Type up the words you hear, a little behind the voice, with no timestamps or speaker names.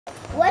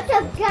What's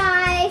up,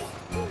 guys?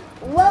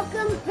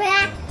 Welcome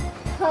back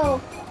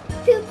to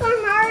Super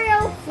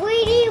Mario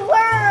 3D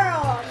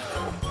World.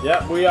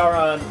 Yep, we are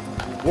on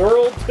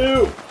World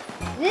 2.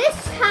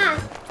 This time,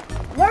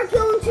 we're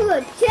going to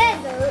a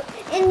desert,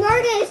 and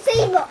we're going to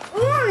save the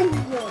orange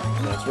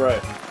one. That's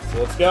right.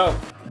 So let's go.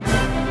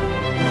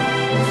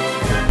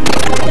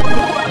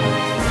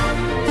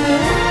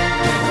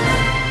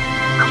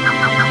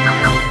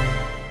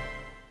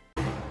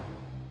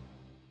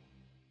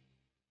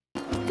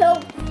 So,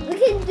 we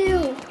can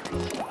do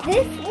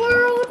this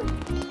world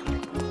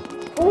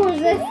or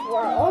this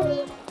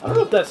world. I don't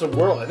know if that's a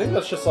world. I think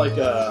that's just like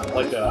a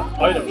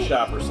item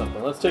shop or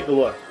something. Let's take a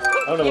look.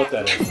 I don't know what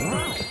that is.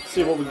 Let's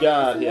see what we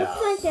got here.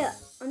 Looks like an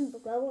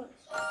umbrella.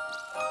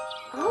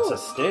 It's a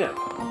stamp.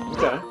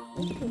 Okay.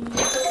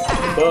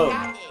 Boom.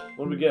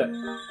 What do we get?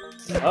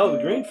 Oh, the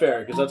green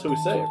fairy, because that's who we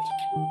saved.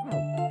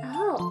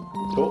 Oh.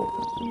 Cool.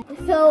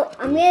 So,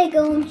 I'm going to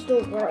go into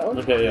the world.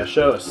 Okay, yeah,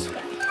 show us.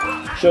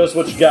 Show us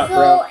what you got, so,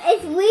 bro. So,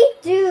 if we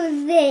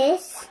do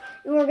this,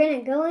 we're going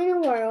to go in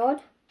the world.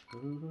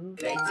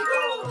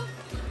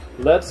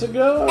 Let's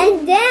go.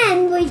 And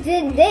then we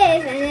did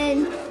this, and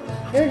then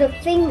there's a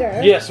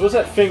finger. Yes, what's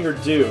that finger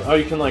do? Oh,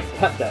 you can like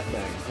pet that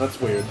thing. That's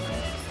weird.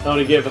 Oh,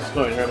 and he gave us a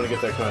coin. Here, I'm gonna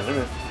get that coin.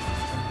 Here.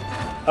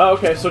 Oh,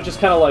 okay, so it just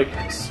kind of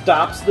like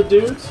stops the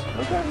dudes?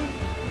 Okay.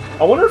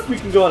 I wonder if we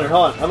can go in here.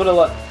 Hold on, I'm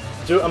gonna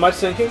am I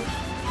sinking?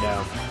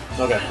 No.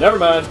 Okay, never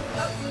mind.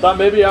 Thought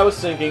maybe I was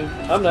sinking.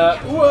 I'm not.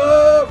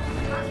 Whoa!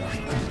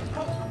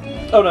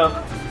 Oh no.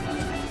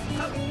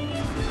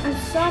 I'm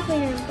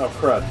stopping him. Oh,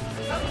 crud.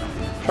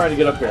 Trying to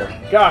get up here.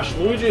 Gosh,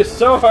 Luigi is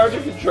so hard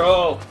to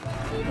control.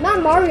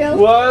 Not Mario.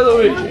 Why,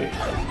 Luigi?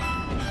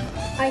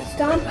 I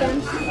stomped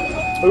him.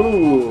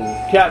 Ooh,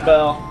 cat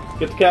bell.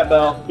 Get the cat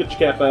bell. Get your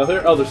cat bell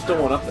here. Oh, there's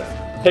still one up there.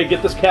 Hey,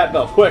 get this cat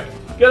bell. Quick.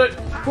 Get it.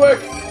 Quick.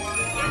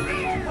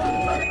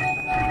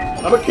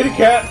 I'm a kitty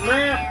cat.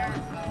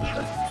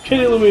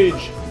 Kitty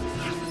Luigi.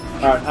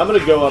 Alright, I'm going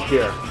to go up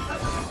here.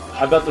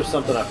 I bet there's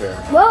something up here.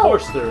 Whoa. Of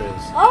course there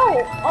is.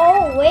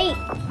 Oh, wait.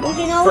 We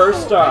can also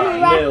First star.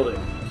 Nailed it.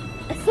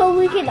 So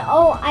we can,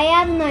 I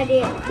have an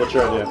idea. What's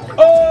your idea?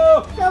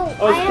 Oh! So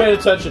I wasn't paying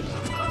attention.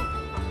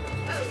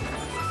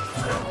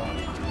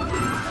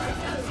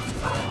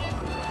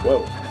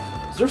 Whoa.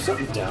 Is there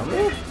something down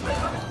there?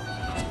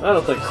 I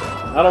don't think so.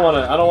 I don't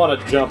want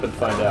to jump and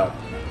find out.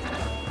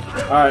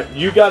 Alright,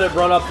 you gotta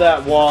run up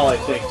that wall, I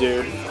think,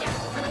 dude.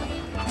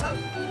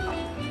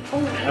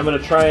 I'm gonna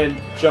try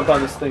and jump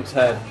on this thing's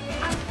head.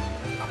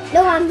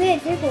 No, I'm gonna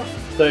tickle.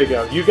 There you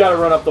go. You gotta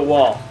run up the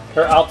wall.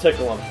 Here, I'll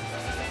tickle him.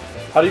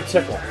 How do you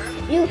tickle?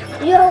 You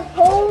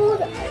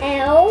hold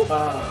L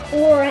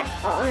or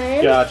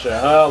M. Gotcha.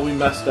 Oh, we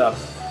messed up.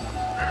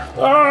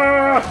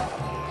 Ah!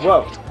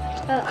 Whoa.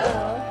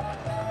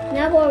 Uh-oh.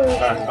 Now what are we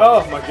doing?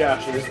 Oh my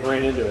gosh, I just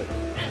ran into it.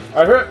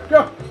 Alright, here,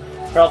 go!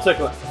 Here, I'll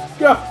tickle it.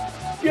 Go!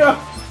 Go!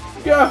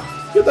 Go!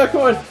 Get that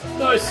coin!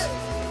 Nice!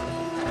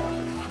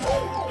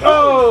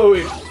 Oh!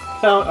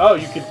 Oh,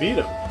 you could beat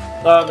him.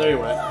 Oh, there you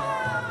went.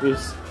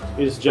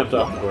 He just jumped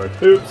off the board.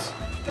 Oops.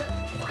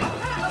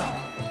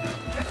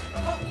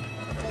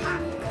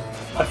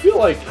 I feel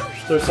like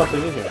there's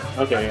something in here.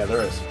 Okay, yeah,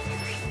 there is.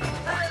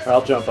 Alright,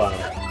 I'll jump on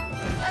him.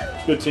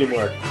 Good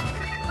teamwork.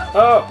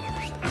 Oh!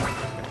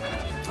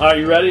 Alright,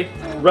 you ready?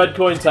 Red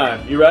coin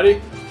time. You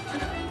ready?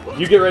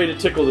 You get ready to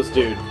tickle this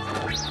dude.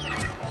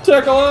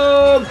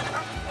 Tickle him!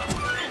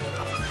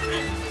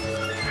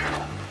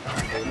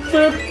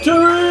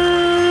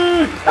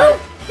 Victory! Oh,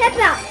 step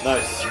out!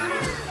 Nice.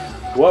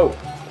 Whoa.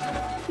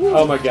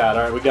 Oh my god,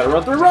 alright, we gotta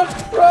run through. Run!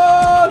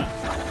 Run!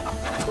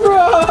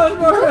 Run!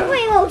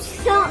 Nobody will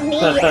stop me.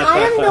 I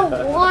am the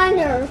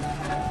water.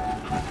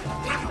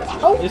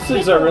 Oh, these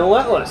things are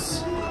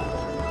relentless.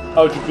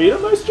 Oh, did you beat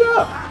him? Nice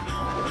job.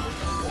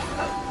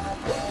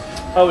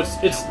 Oh,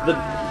 it's the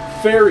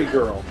fairy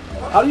girl.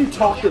 How do you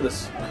talk to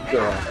this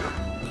girl?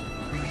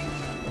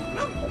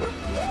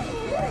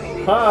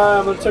 Hi,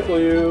 I'm gonna tickle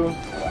you.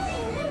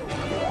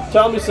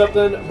 Tell me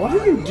something. What do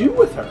you do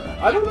with her?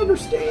 I don't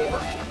understand.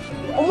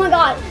 Oh my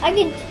god, I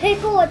can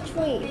tickle a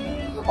tree.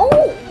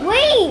 Oh,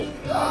 wait!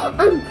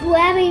 I'm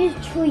grabbing a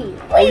tree.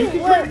 Oh, you can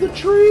grab the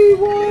tree?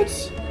 What?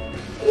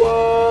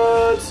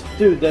 What?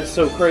 Dude, that's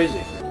so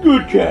crazy.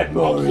 Good cat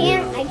Mario.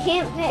 I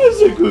can't pick.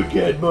 That's a good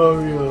cat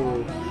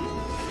Mario.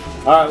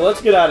 Alright, well,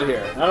 let's get out of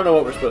here. I don't know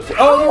what we're supposed to do.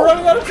 Oh, we're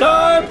running out of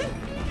time!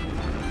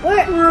 We're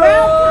out of Run!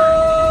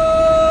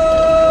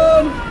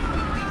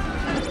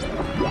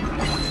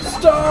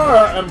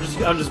 Star! I'm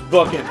just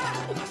booking.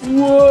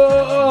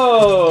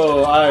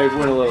 Whoa! I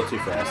went a little too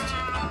fast.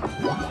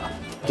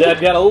 Dad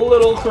got a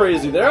little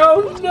crazy there.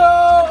 Oh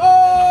no!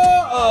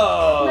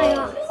 Oh!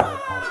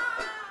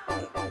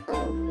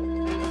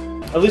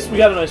 At least we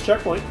got a nice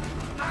checkpoint.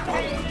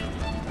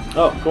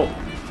 Oh, cool.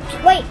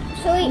 Wait,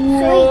 so we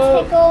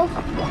tickle?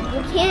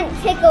 We can't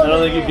tickle. I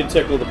don't think you can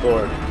tickle the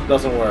board.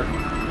 Doesn't work.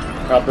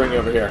 I'll bring you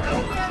over here.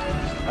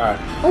 Alright.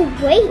 Oh,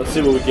 wait. Let's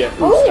see what we get.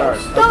 Ooh, Oh,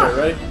 stars. star. Okay,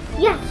 ready?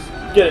 Yes.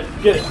 Get it,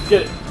 get it,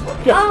 get it.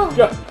 Go, Oh.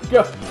 go,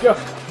 go, go.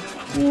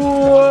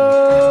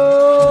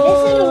 Whoa! This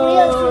is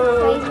real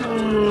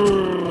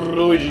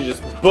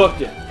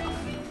Booked it.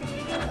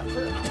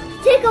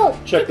 Tickle.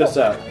 Check this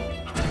out.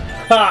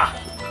 Ha!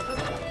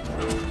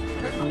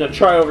 Now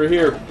try over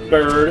here,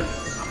 bird.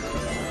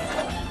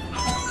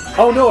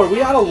 Oh no, are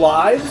we out of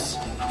lives?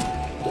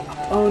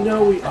 Oh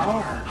no, we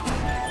are.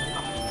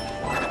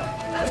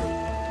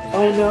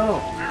 Oh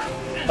no.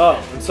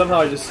 Oh, and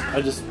somehow I just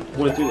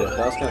went through that.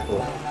 That was kind of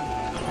cool.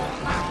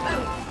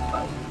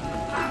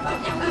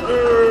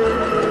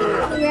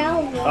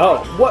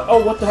 Oh, what?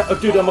 Oh, what the heck? Oh,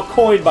 dude, I'm a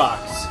coin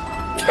box.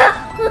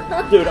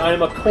 Dude, I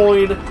am a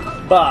coin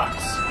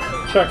box.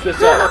 Check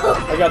this out.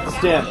 I got the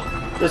stamp.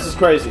 This is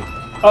crazy.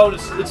 Oh,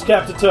 it's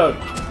Captain Toad.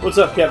 What's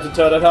up, Captain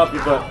Toad? I'd help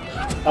you, but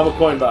I'm a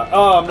coin box.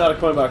 Oh, I'm not a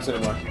coin box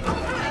anymore.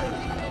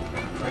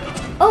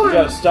 Oh, We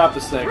gotta stop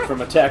this thing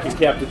from attacking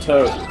Captain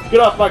Toad. Get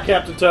off my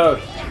Captain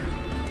Toad.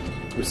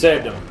 We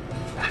saved him.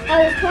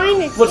 I was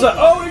trying to. What's up?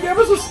 Oh, he gave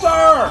us a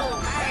star!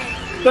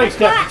 Thanks,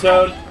 Captain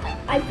Toad.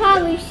 I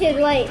probably should,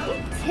 like,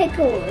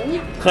 tickle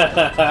him.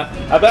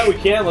 I bet we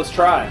can. Let's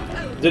try.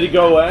 Did he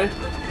go away?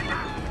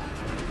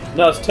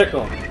 No, let's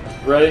tickle him.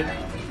 Ready?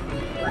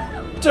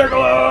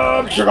 Tickle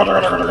him!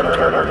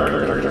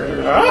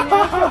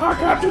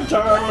 Captain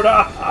Toad!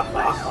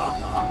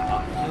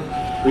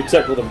 We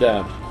tickled him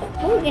down.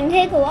 Oh, we can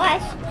tickle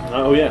us.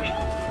 Oh, yeah.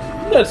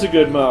 That's a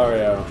good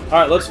Mario.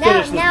 Alright, let's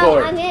finish this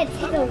board. Now I'm gonna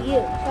tickle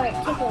you. Sorry,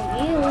 tickle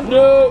you.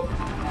 No!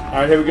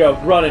 Alright, here we go.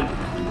 Running.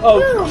 Oh,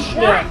 Ooh,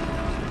 snap.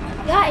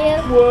 Got you.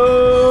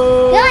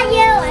 Whoa! Got you.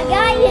 I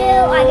got you.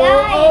 I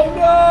got you.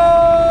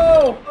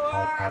 Oh,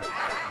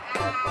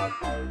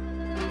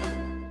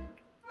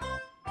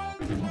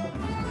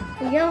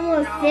 We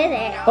almost did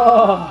it.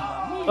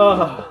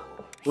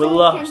 we're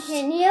lost.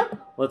 Continue.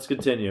 Let's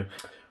continue.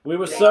 We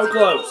were so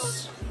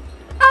close.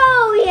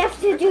 Oh, we have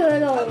to do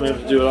it all. We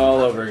have to do it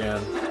all over again.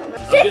 I'm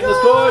Tickle! getting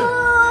this coin.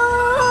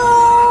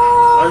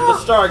 There's the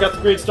star. I got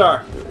the green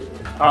star.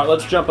 Alright,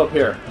 let's jump up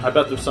here. I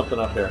bet there's something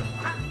up here.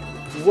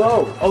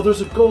 Whoa. Oh,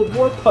 there's a gold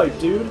warp pipe,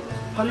 dude.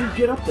 How do you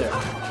get up there?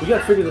 We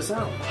gotta figure this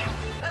out.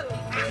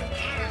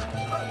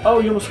 Oh,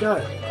 you almost got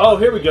it. Oh,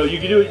 here we go. You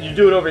can do it. You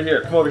do it over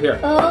here. Come over here.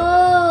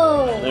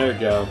 Oh. There you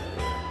go.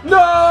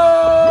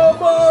 No,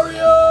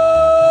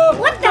 Mario!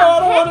 What the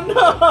heck? No!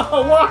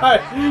 Why?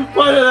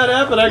 Why did that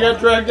happen? I got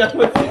dragged down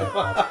with you.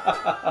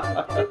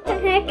 What the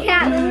heck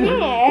happened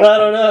there? I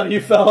don't know.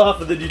 You fell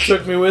off and then you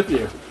took me with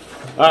you.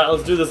 Alright,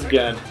 let's do this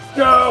again.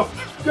 Go!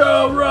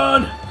 Go!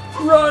 Run!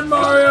 Run,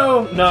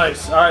 Mario!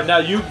 Nice. Alright, now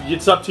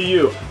it's up to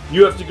you.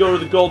 You have to go to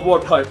the gold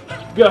warp pipe.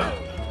 Go!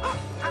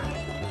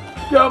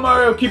 Go,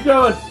 Mario! Keep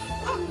going!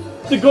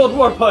 The gold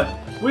warp pipe!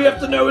 We have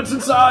to know what's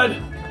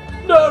inside!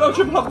 No, don't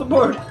jump off the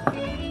board!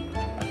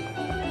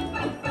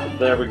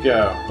 There we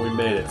go. We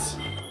made it.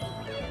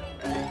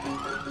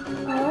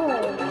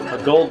 Oh.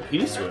 A gold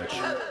P-switch?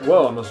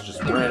 Whoa, I almost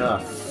just ran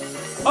off.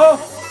 Oh!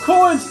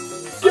 Coins!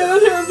 Get in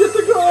here and get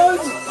the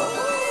coins!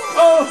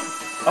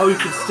 Oh! Oh, you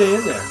can stay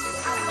in there.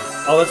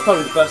 Oh, that's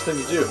probably the best thing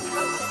to do.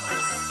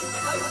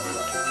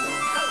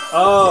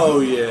 Oh,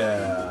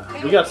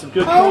 yeah. We got some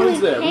good coins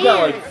there. We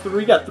got like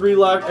three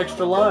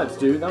extra lives,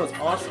 dude. That was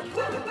awesome.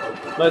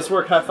 Nice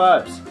work. High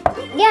fives.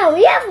 Yeah,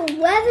 we have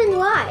 11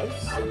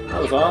 lives.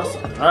 That was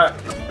awesome. Alright.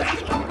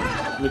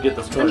 Let me get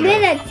this coin. I'm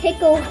gonna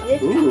tickle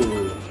this.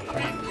 Ooh.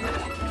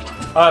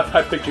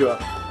 I picked you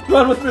up.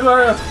 Run with me,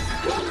 Mario.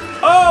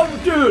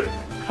 Oh, dude.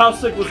 How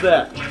sick was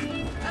that?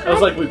 That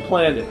was like we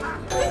planned it.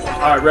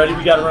 Alright, ready?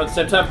 We gotta run at the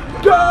same time.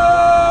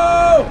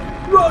 Go!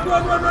 Run,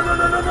 run, run, run, run,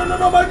 run, run, run,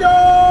 run, oh my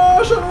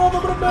gosh! I don't know if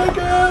I'm gonna make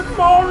it!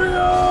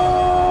 Mario!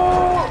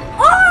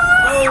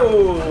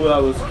 Oh,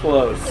 that was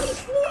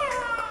close.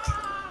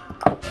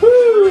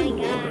 Whew,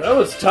 that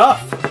was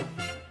tough.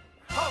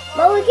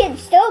 But we can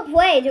still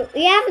play.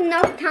 We have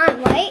enough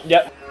time, right?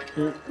 Yep.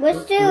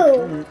 Let's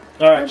do.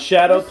 Alright,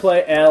 Shadow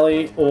Play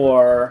Alley,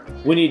 or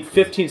we need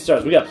 15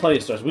 stars. We got plenty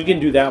of stars. We can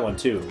do that one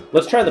too.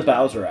 Let's try the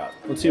Bowser out.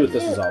 Let's see what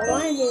this is all I about.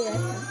 want to do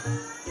this.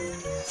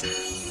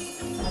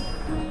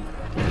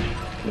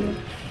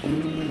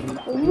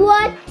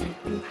 What?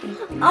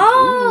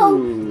 Oh!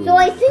 Ooh. So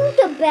I think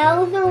the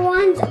Bowser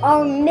ones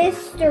are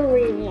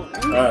mystery ones.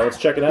 Alright, let's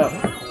check it out.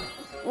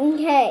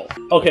 Okay.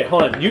 Okay,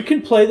 hold on. You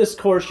can play this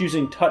course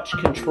using touch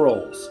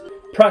controls.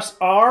 Press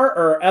R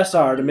or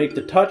SR to make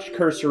the touch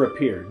cursor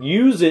appear.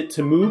 Use it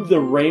to move the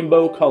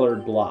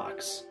rainbow-colored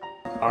blocks.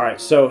 Alright,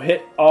 so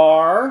hit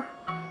R.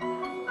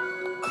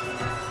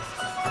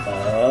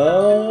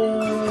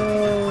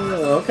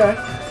 Oh, okay.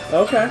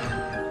 Okay.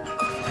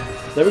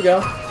 There we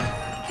go.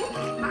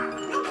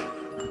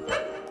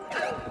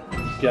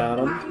 Got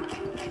him.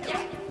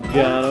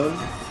 Got him.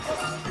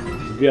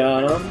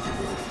 Got him.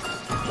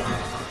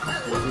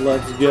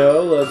 Let's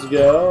go, let's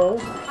go.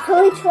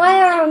 Can we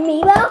try our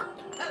amiibo?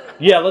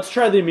 Yeah, let's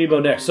try the amiibo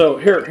next. So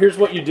here's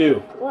what you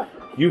do. What?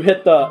 You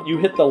hit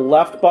the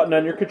left button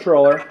on your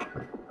controller.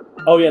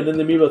 Oh yeah, and then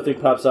the amiibo thing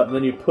pops up, and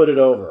then you put it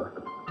over.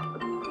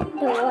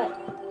 The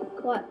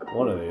what? What?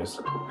 One of these.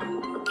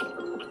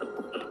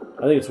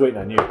 I think it's waiting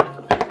on you.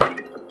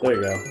 There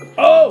you go.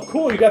 Oh,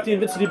 cool! You got the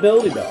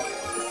invincibility belt.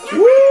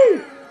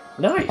 Woo!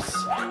 Nice.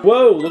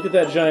 Whoa, look at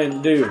that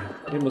giant dude.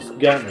 He almost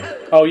got me.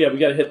 Oh yeah, we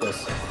gotta hit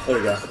this. There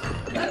we go.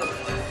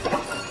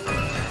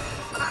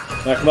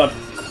 Now come on.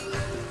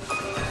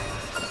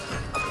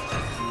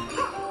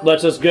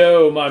 Let us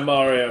go, my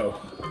Mario.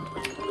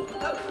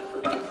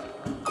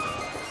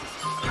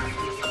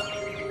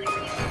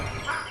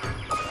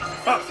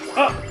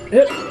 Up,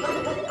 hit.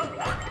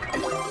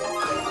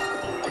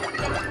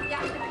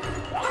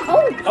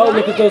 Oh,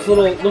 look at those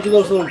little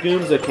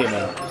goons that came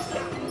out.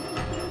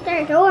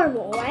 They're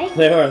adorable, right?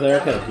 They're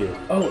kind of cute.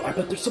 Oh, I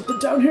bet there's something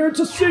down here. It's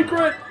a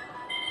secret.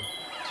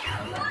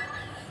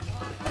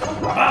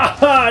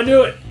 Ah, I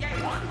knew it.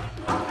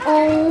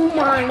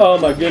 Oh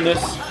my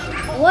goodness.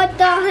 What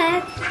the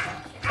heck?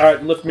 All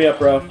right, lift me up,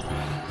 bro.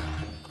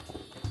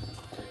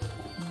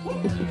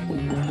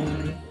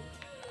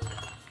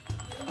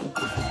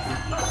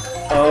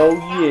 Oh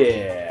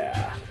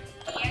yeah.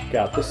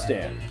 Got the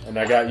stand. And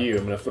I got you.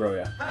 I'm gonna throw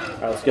you.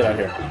 Alright, let's get out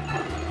here.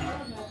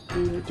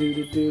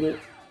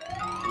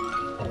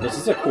 This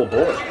is a cool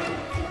board.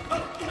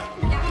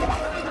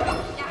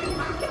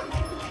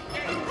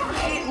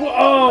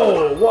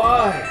 Whoa!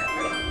 Why?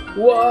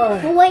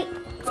 Why? Oh, wait.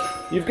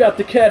 You've got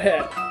the cat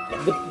hat.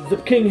 The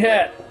king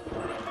hat.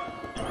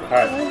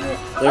 Alright.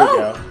 There we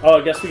go. Oh,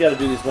 I guess we gotta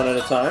do these one at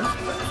a time.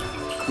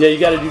 Yeah, you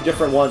gotta do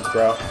different ones,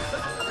 bro.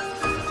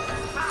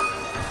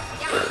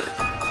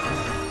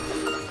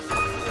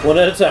 One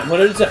at a time,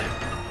 one at a time.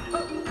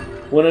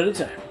 One at a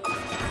time.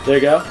 There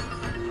you go.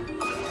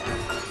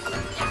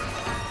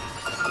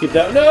 Keep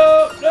that.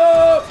 No!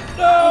 No!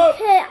 No!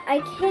 I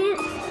can't.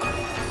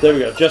 There we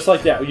go. Just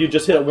like that. You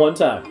just hit it one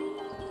time.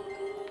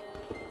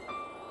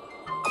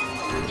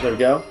 There we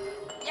go.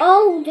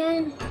 Oh,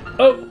 then.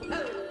 Oh!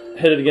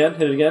 Hit it again.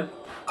 Hit it again.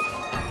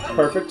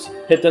 Perfect.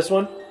 Hit this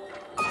one.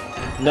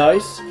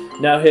 Nice.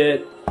 Now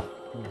hit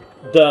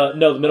the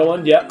middle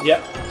one. Yep,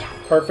 yep.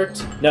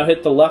 Perfect. Now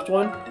hit the left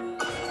one.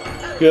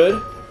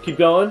 Good. Keep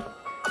going.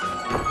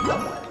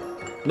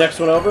 Next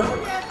one over.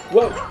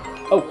 Whoa.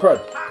 Oh, crud.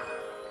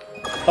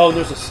 Oh,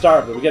 there's a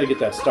star, but we gotta get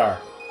that star.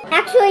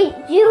 Actually,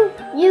 you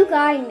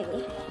guide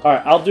me.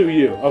 Alright, I'll do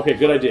you. Okay,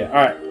 good idea.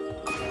 Alright.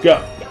 Go.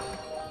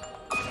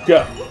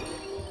 Go.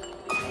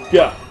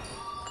 Go.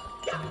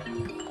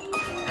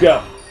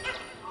 Go.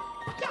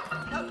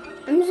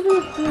 I'm just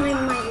gonna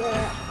climb my way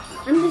up.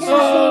 I'm just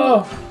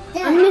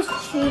cheating. I'm just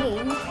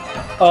cheating.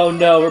 Oh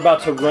no, we're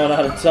about to run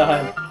out of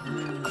time.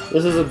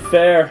 This isn't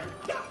fair.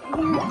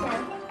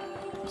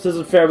 This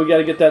isn't fair. We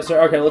gotta get that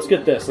star. Okay, let's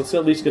get this. Let's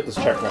at least get this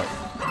checkpoint.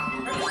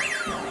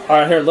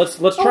 Alright, here, let's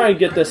try and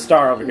get this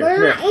star over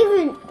here.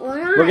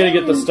 We're gonna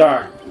get the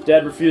star.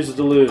 Dad refuses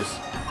to lose.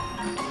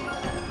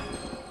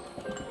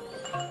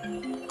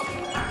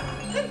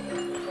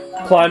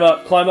 Climb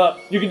up, climb up.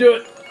 You can do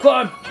it.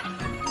 Climb.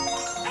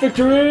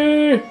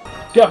 Victory!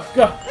 Go,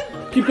 go.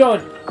 Keep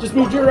going. Just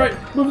move to your right.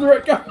 Move to the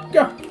right. Go,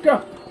 go,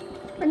 go.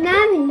 We're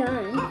not even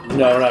done.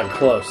 No, we're not even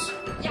close.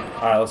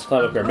 Alright, let's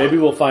climb up here. Maybe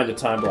we'll find a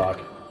time block.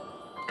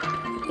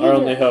 Our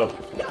only hope.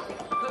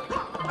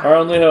 Our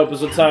only hope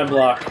is a time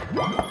block.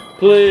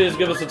 Please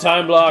give us a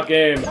time block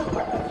game.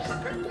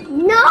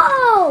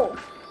 No!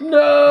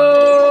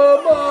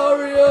 No,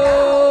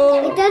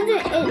 Mario! It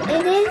doesn't.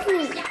 It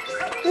isn't.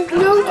 There's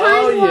no time block.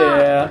 Oh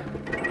yeah.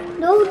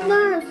 No,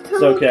 there's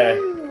It's okay.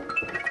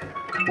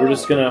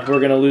 We're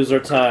gonna lose our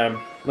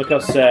time. Look how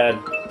sad.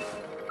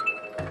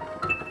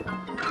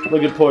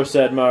 Look at poor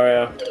sad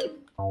Mario.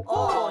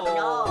 Oh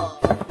no!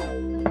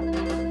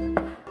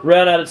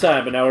 Ran out of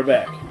time, but now we're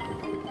back.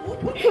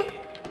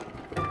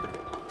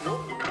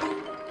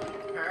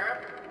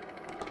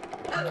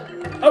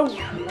 Oh!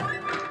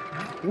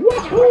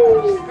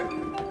 Woohoo!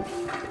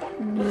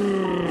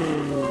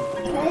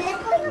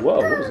 Whoa,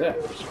 what was that?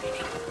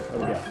 There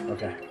we go.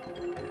 Okay.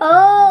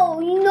 Oh,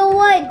 you know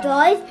what it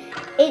does?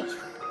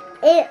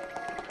 It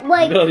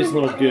like. Look at all these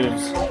little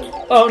goons.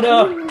 Oh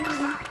no!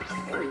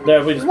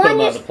 There, we just put them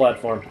on the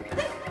platform.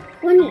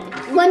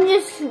 One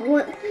just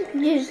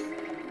refuses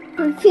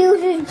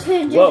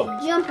to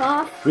just jump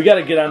off. We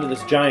gotta get onto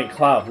this giant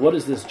cloud. What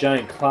is this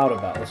giant cloud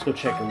about? Let's go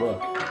check and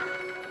look.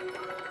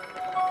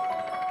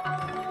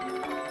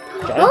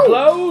 Giant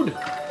cloud!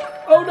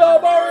 Oh no,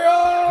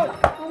 Mario!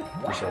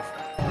 You're safe.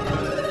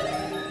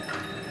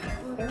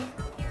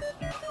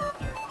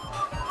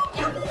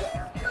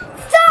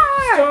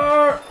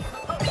 Star!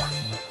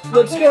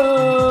 Let's go!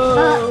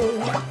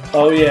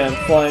 Oh yeah, I'm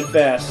flying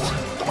fast.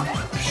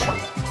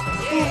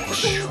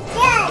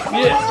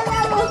 Yeah,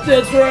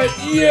 that's right.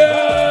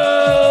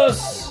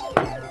 Yes!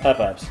 High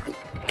fives.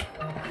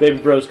 Baby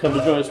bro's come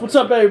to join us. What's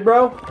up, baby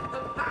bro?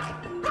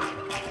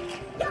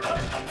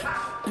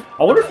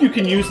 I wonder if you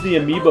can use the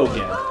amiibo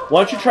again.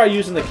 Why don't you try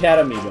using the cat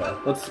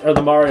amiibo? Or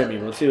the Mario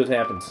amiibo. Let's see what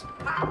happens.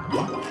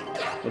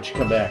 Once you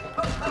come back.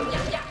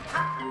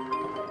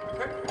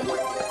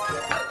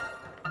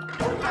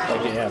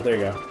 Okay, yeah, there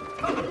you go.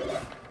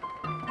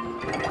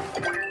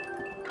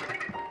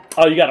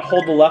 Oh, you gotta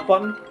hold the left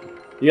button?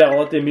 You gotta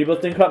let the amiibo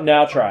thing come up?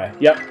 Now try.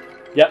 Yep.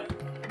 Yep.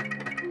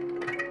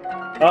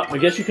 Oh, I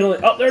guess you can only...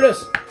 Oh, there it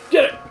is!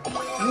 Get it!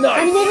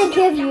 Nice! I'm gonna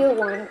give you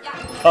one.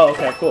 Oh,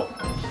 okay, cool.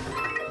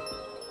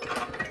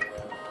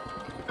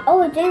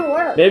 Oh, it didn't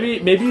work.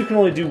 Maybe you can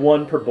only do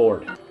one per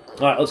board. All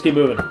right, let's keep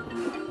moving.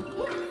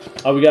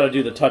 Oh, we got to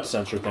do the touch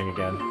sensor thing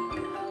again.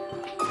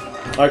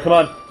 All right, come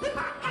on.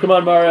 Come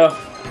on, Mario.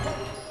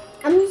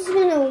 I'm just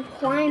gonna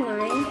climb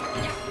mine.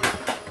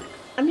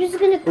 I'm just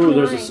gonna climb. Ooh,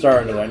 there's a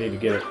star in it. I need to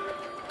get it.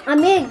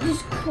 I'm gonna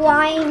just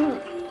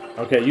climb.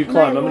 Okay, you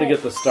climb. I'm gonna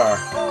get the star.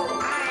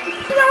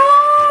 No!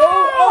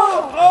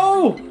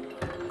 Oh!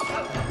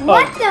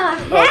 What the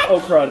heck? Oh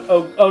crud.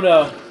 Oh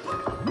no.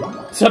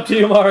 It's up to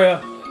you, Mario.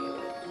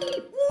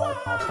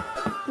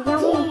 No,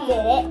 we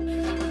did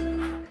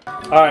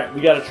it. Alright,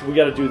 we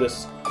gotta do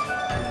this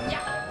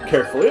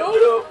carefully.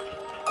 Oh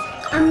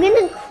I'm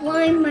gonna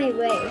climb my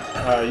way.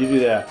 no! Alright, you do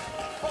that.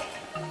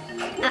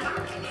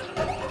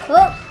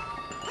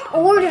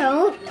 Or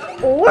don't.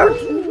 Or.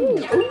 Ooh,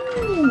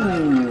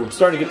 I'm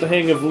starting to get the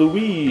hang of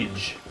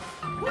Luigi.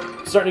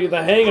 Starting to get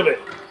the hang of it.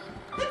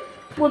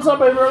 What's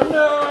up, everyone?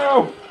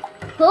 No!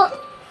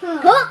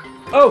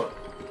 Oh!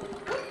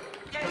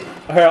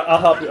 Here, I'll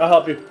help you. I'll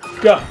help you.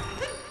 Go.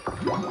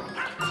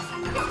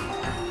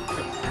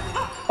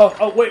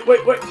 Oh, wait.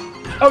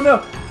 Oh,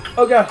 no.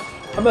 Oh, God.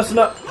 I'm messing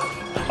up.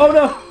 Oh,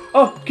 no.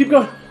 Oh, keep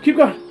going. Keep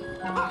going.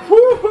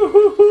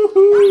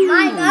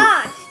 My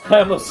gosh. I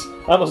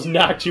almost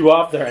knocked you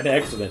off there in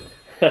accident.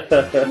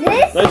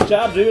 Nice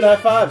job, dude. High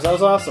fives. That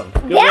was awesome.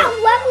 Good That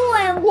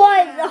level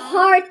was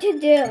hard to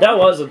do. That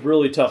was a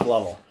really tough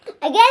level.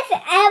 I guess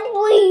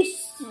every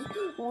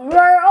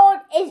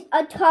world is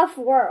a tough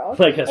world.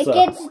 I guess so. It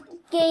gets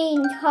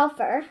getting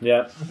tougher.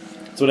 Yeah.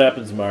 That's what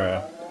happens,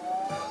 Mario.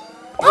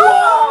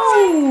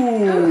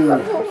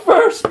 Oh!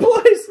 First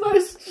place!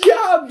 Nice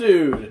job,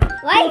 dude!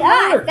 My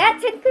gosh,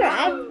 that's a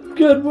grab.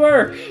 Good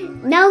work!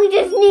 Now we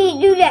just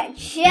need to do that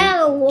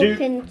shadow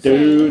looking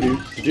thing.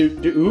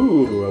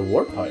 Ooh, a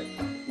warp pipe.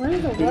 What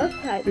is a warp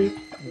pipe?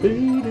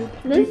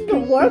 This is the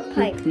warp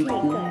pipe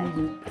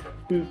maker.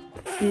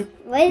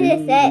 What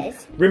is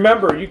this?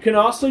 Remember, you can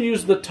also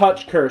use the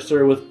touch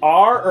cursor with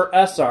R or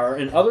SR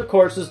in other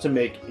courses to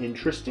make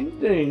interesting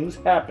things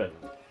happen.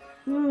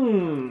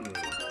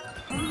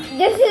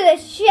 This is a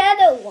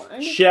shadow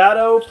one.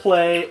 Shadow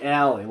Play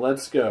Alley.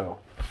 Let's go.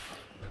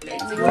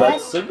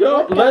 Let's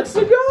go. Let's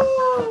go.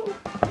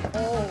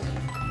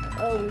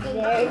 Oh,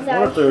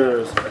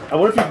 there's I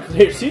wonder if you can,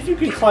 here, see if you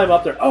can climb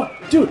up there. Oh,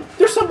 dude,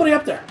 there's somebody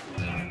up there.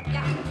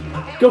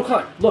 Go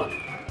climb. Look.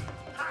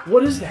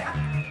 What is that?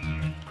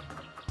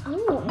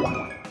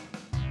 Oh.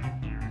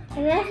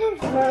 And that's a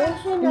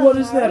version of What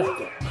is that up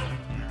there?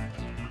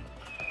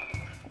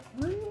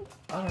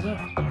 I don't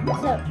know.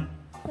 So,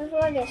 there's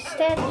like a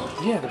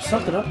statue. Yeah, there's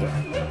something up there.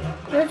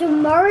 There's a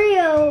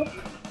Mario.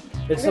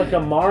 It's like a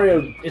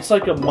Mario. It's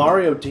like a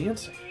Mario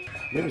dancing.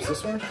 Maybe it's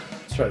this way.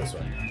 Let's try this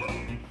way.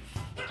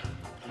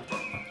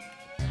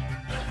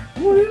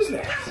 What is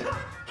that?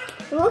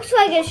 It looks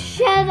like a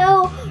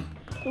shadow.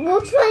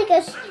 Looks like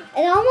a.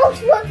 It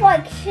almost looks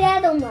like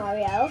Shadow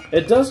Mario.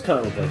 It does kind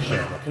of look like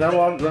Shadow. Can I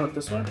run it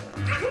this way?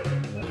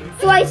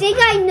 So I think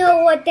I know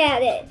what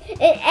that is.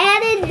 It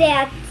added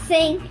that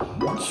thing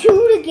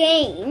to the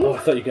game. Oh, I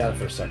thought you got it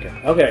for a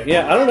second. Okay,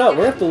 yeah, I don't know. We're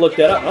gonna have to look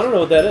that up. I don't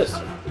know what that is.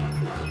 All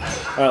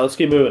right, let's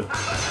keep moving.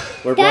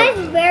 That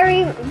was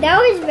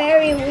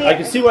very weird. I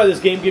can see why this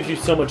game gives you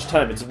so much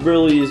time. It's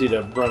really easy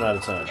to run out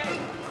of time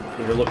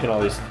when you're looking all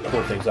these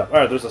cool things up. All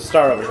right, there's a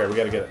star over here. We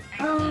gotta get it.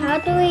 How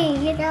do we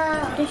get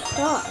the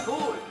star?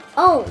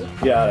 Oh.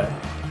 Got it.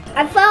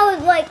 I thought it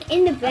was like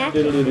in the back.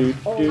 Those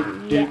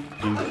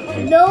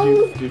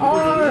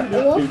are.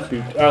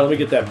 Alright, let me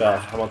get that bell.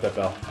 I want that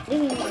bell.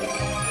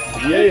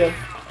 Yeah.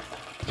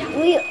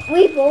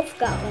 We both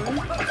got one.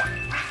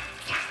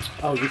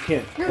 Oh, you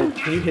can't. Oh,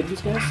 can you hit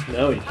these guys?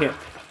 No, you can't.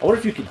 I wonder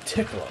if you can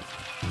tickle them.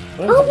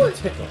 What if you can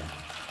tickle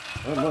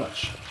them? Not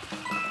much.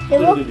 They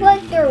look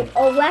like they're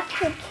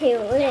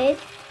electrocuted.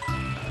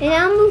 And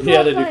I'm moving.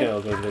 Yeah, they do kind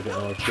of look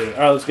electrocuted.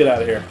 Alright, let's get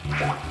out of here.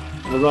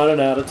 We're running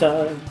out of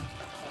time.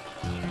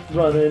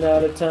 Running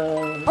out of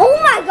time. Oh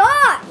my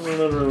god!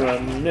 Running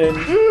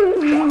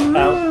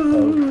out of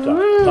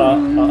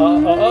time.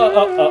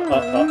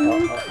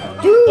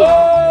 Dude!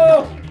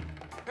 Oh!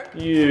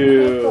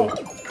 You.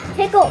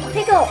 Tickle!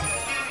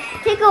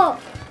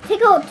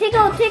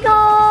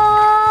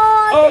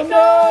 Oh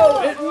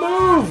no! It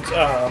moved!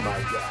 Oh my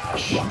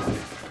gosh.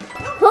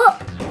 Huh.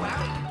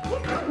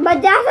 But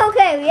that's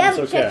okay. We have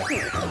It's okay.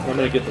 checkpoint. I'm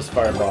gonna get this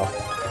fireball.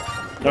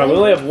 Alright, we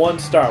only have one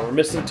star. We're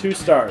missing 2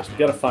 stars. We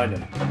gotta find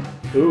him.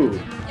 Ooh.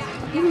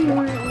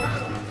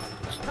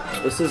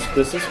 This is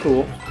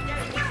cool.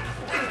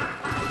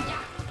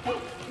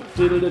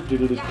 Oh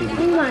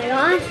my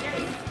gosh.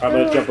 I'm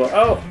gonna jump up.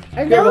 Oh!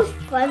 Are those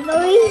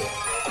fuzzies?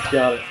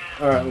 Got it.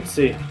 Alright, let's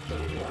see.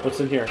 What's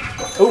in here?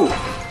 Ooh!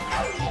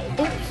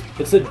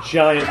 It's a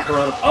giant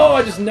piranha. Oh,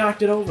 I just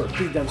knocked it over.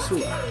 Dude, that was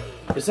sweet.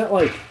 Is that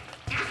like...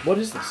 What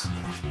is this?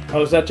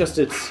 Oh, is that just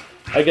its...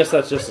 I guess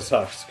that's just its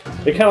husk.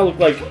 It kind of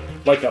looked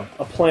like a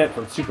plant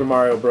from Super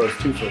Mario Bros.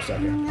 2 for a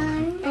second.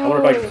 I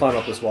wonder if I can climb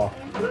up this wall.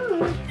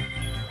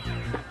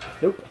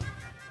 Nope.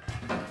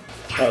 Oh,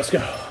 let's go.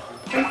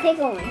 I'm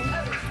tickling.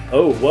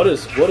 Oh, what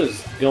is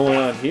going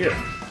on here?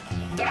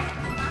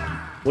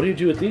 What do you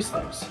do with these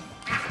things?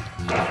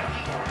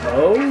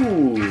 Oh,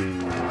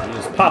 you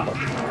just pop them.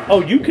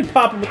 Oh, you can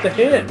pop them with the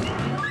hand.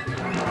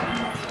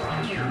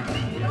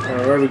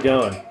 Alright, where are we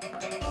going?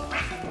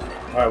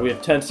 Alright, we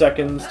have 10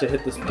 seconds to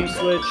hit this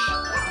P-switch.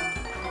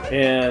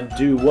 And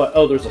do what?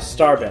 Oh, there's a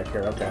star back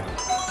here. Okay.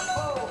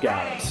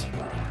 Got it.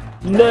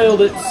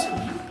 Nailed it.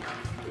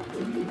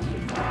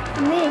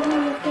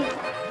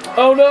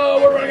 Oh no,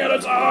 we're running out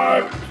of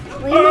time.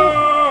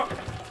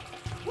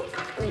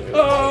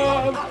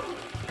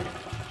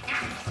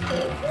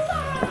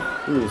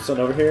 Ooh, sun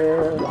over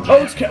here.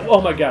 Oh, it's cat.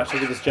 Oh my gosh,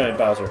 look at this giant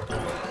Bowser.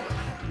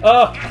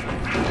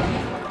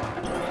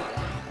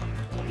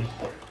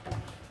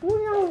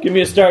 Give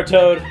me a star,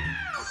 Toad.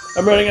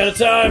 I'm running out of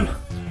time.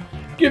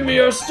 Give me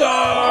your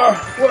star.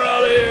 We're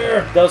out of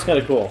here. That was kind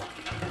of cool.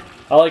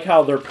 I like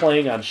how they're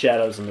playing on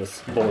shadows in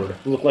this board.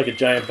 It looked like a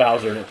giant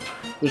Bowser and it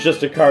was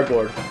just a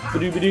cardboard.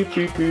 Alright, we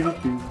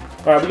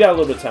got a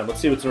little bit of time.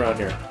 Let's see what's around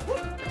here.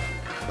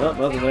 Oh,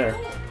 nothing there.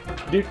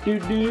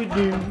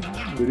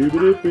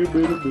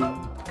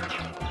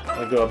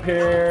 I'll go up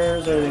here.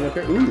 Is there anything up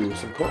here? Ooh,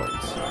 some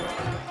coins.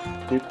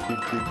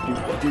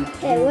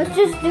 Okay, let's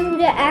just do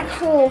the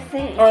actual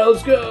thing. Alright,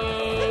 let's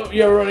go!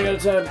 Yeah, we're running out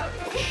of time.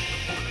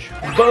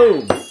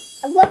 Boom!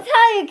 What's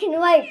how you can,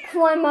 like,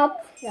 climb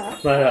up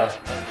stuff? I know.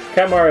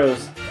 Cat Mario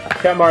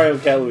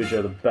and Cat Luigi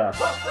are the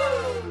best.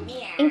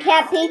 And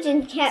Cat Peach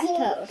and Cat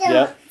Toad.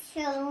 Yep.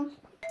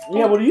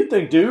 Yeah, what do you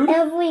think, dude?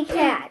 Every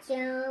cat.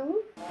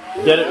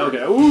 Did it?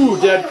 Okay. Ooh,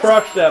 Dad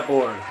crushed that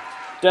board.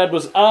 Dad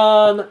was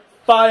on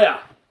fire.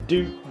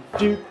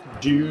 What's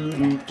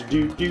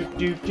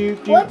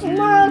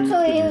Mario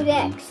to you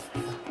next?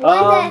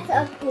 That's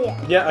up here.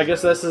 Yeah, I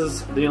guess this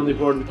is the only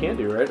board we can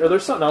do, right? Or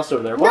there's something else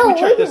over there. Why don't we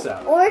check this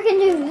out? Or we can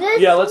do this.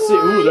 Yeah, let's see.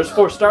 Ooh, there's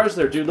 4 stars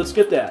there, dude. Let's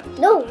get that.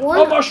 No, one.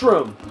 Oh,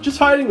 mushroom! Just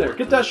hiding there.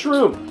 Get that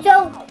shroom.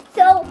 So,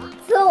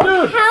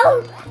 dude,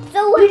 how?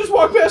 So you just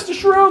walked past a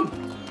shroom.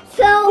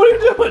 So what are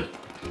you doing?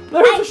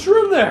 There's a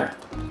shroom there.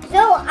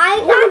 So I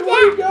got Where that.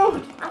 are you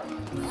going?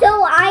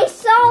 So I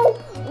saw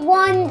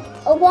one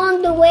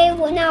along the way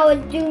when I was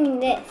doing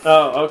this.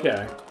 Oh,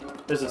 okay.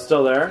 Is it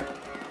still there?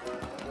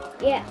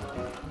 Yeah.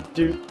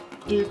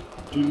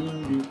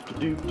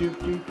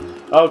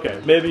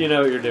 Okay, maybe you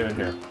know what you're doing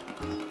here.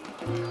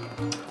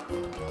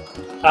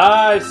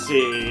 I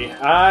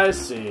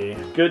see.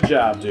 Good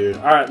job, dude.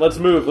 Alright, let's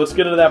move. Let's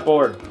get into that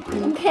board.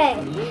 Okay.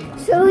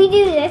 So we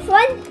do this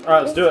one?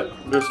 Alright, let's do it.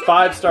 There's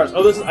 5 stars.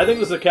 Oh, I think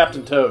this is a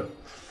Captain Toad.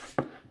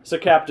 It's a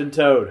Captain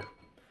Toad.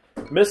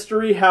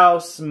 Mystery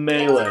House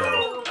Melee.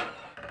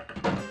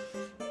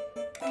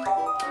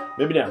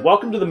 Maybe not.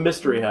 Welcome to the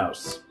Mystery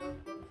House.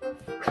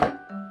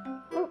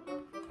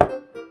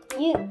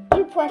 You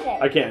push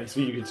it. I can't.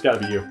 It's gotta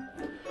be you.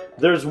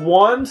 There's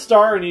 1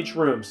 star in each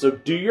room, so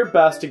do your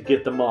best to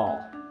get them all.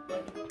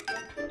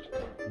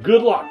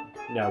 Good luck.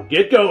 Now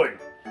get going.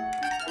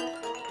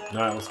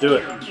 Alright, let's do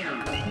it.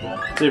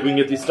 See if we can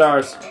get these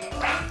stars.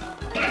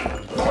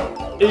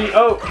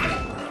 Oh!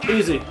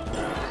 Easy.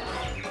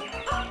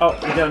 Oh,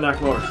 we gotta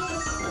knock more.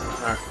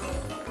 Alright.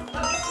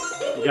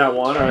 We got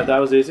 1. Alright, that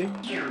was easy.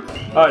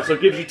 Alright, so it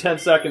gives you 10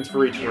 seconds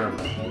for each room.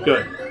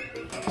 Good.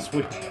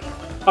 Sweet.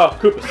 Oh,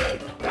 Coop is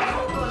safe.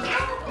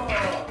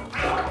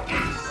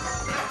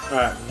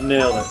 Alright,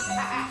 nailed it.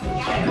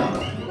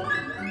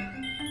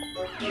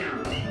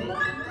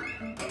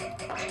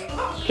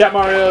 Cat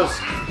Mario's.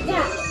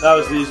 Yeah. That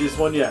was the easiest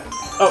one yet.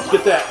 Oh,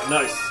 get that.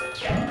 Nice.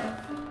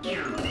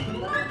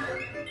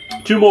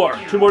 2 more.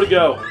 2 more to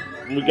go.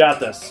 We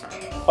got this.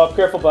 Oh,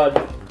 careful, bud.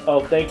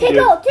 Oh, thank you. Take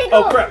off.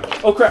 Oh, crap.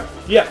 Oh, crap.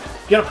 Yeah,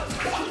 get him.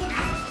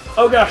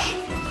 Oh, gosh.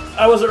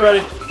 I wasn't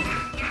ready.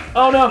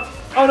 Oh, no.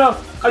 Oh, no.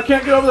 I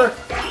can't get over there.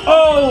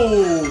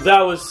 Oh,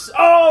 that was...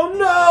 Oh,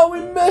 no. We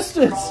missed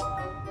it.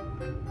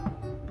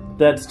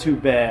 That's too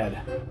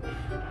bad.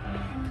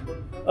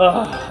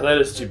 Ugh,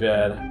 that is too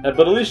bad.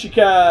 But at least you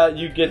get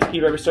to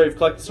keep every star you've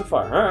collected so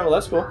far. Alright, well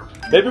that's cool.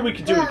 Maybe we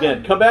could do it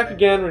again. Come back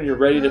again when you're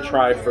ready to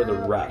try for the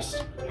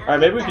rest. Alright,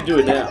 maybe we could do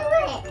it now.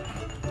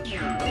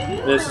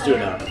 Let's just do it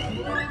now.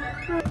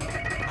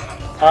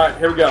 Alright,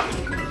 here we go.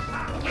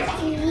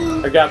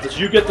 I got this.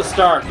 You get the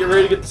star. Get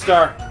ready to get the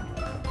star.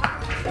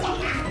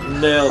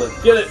 Nailed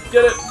it. Get it.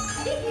 Get it.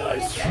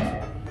 Nice.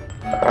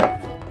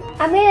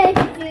 I'm gonna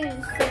do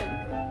this.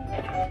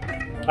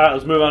 Alright,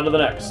 let's move on to the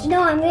next.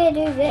 No, I'm gonna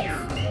do this.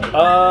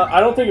 I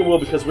don't think it will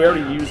because we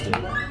already used it.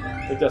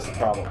 I think that's the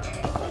problem.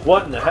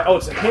 What in the heck? Oh,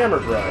 it's a hammer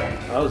bro.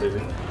 That was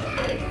easy.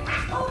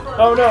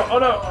 Oh no, oh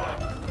no!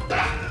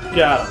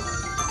 Got him.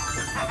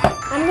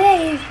 I'm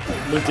gonna use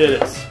We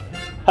did it.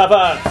 High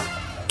fives!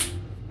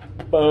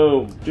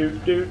 Boom.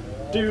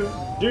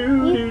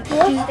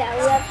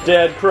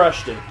 Dad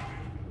crushed it.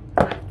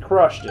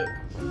 Crushed it.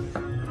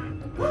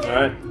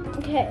 Alright.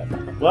 Okay.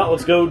 Well,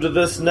 let's go to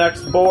this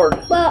next board.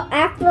 Well,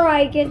 after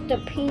I get the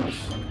peach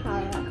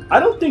power. I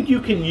don't think you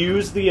can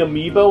use the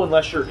amiibo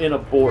unless you're in a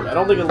board. I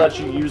don't think it lets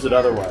you use it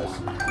otherwise.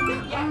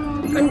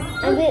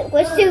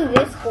 Let's do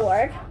this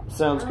board.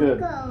 Sounds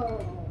good.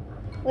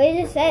 What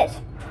does it say?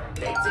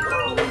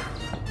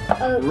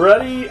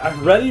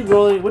 Ready,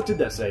 rolling. What did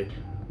that say?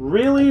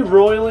 Really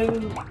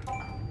rolling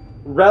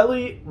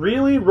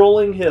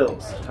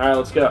hills. Alright,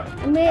 let's go.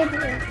 I'm ready to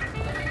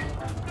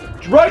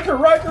do. Riker,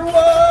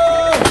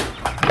 whoa!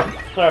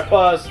 Alright,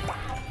 pause.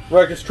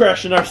 Riker's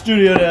crashing our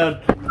studio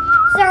down.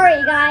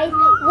 Sorry, guys.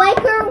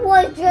 Riker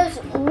was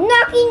just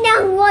knocking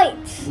down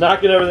lights.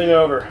 Knocking everything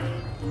over.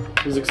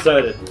 He's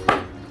excited.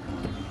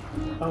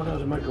 Oh no,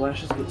 did my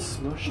glasses get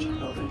smushed?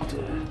 Oh, they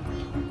did.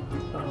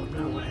 Oh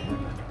no, what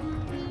happened?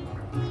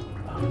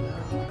 Oh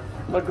no.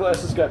 My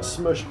glasses got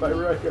smushed by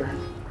Riker.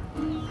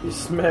 He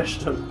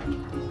smashed them.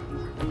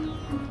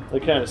 They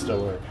kind of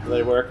still work.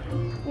 They work?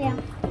 Yeah.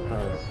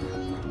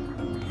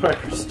 Alright.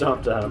 Riker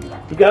stomped on him.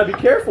 You gotta be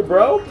careful,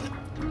 bro!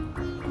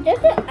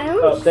 I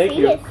don't thank see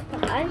you. this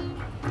spot.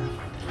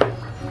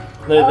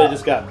 They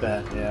just got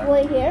bent, yeah.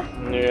 Right here.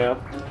 Yeah.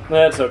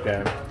 That's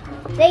okay.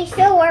 They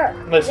still work.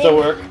 They still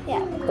work?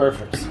 Yeah.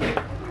 Perfect.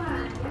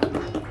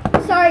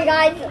 Sorry,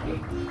 guys.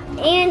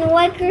 And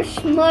Riker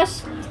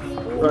smushed.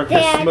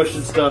 Riker's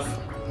smushing stuff.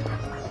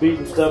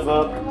 Beating stuff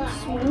up.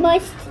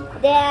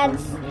 Smushed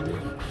Dad's.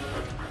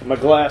 My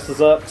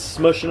glasses up,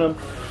 smushing them.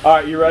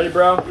 Alright, you ready,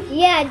 bro?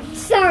 Yeah,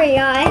 sorry,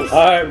 guys.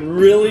 Alright,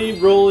 really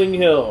rolling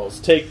hills.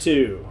 Take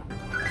 2.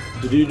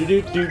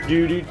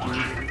 Do-do-do-do-do-do-do.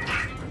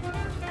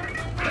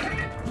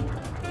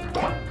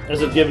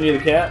 Is it giving you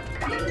the cat?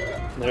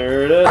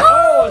 There it is.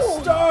 Oh,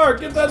 a star!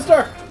 Get that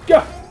star!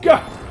 Go! Go!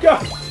 Go!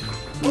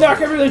 Knock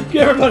everything!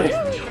 Get everybody!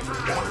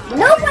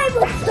 Nobody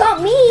will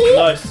stop me!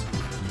 Nice.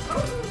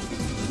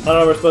 I don't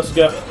know where we're supposed to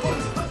go.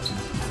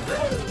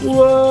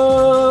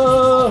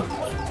 Whoa!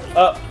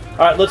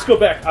 Alright, let's go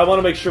back. I want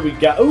to make sure we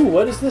got... Ooh,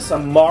 what is this? A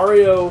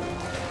Mario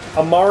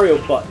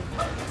button.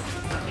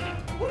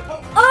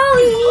 Oh,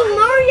 you need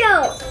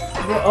Mario!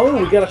 Oh,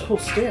 we got a cool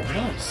stamp.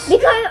 Nice.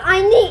 Because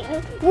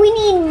we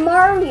need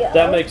Mario.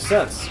 That makes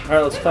sense.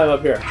 Alright, let's climb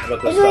up here. How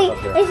about this stuff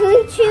up here? If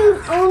we choose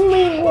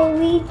only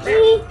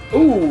Luigi,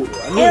 Ooh,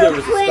 I knew there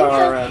was a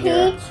star around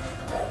here.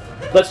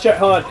 Let's check.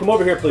 Hold on, come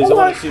over here, please. I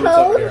want to see what's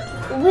up here.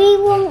 We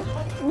won't.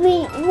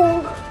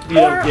 You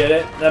don't get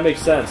it? That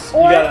makes sense.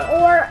 Or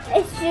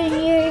if you're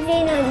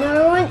using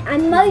another one, I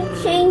might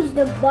change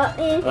the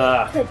button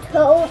to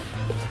Toad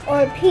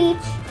or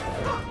Peach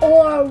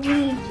or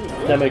Luigi.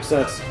 That makes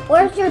sense.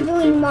 Or if you're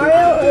doing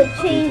Mario, it'll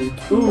change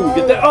to Ooh,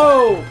 get that!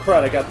 Oh,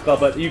 crud! I got the bell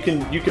button. You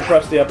can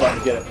press the up button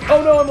to get it.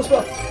 Oh no, I almost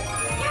fell.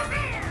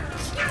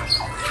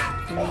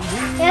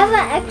 They have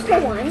an extra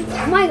one.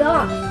 Oh my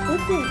god,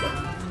 this is.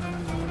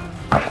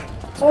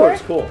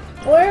 Sport's cool.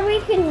 Or we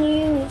can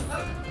use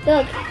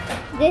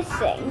this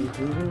thing.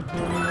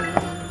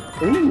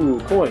 Ooh,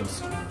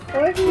 coins. Or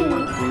we can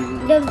use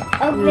the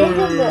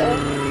invisible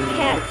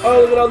cat. Oh,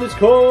 look at all these Or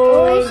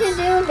coins! we should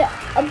do the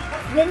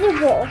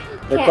invisible.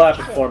 They're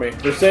clapping for me.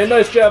 They're saying,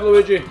 "Nice job,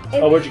 Luigi."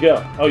 Oh, where'd you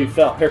go? Oh, you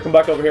fell. Here, come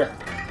back over here.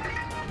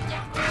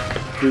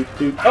 Doot,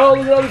 doot. Oh,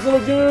 look at all these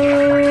little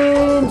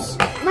goons!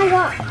 Oh my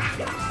god.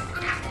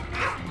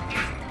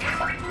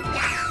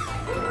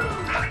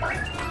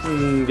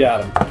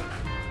 Got him.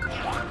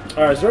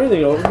 Alright, is there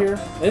anything over here?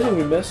 Anything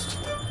we missed?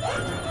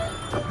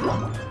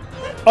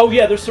 Oh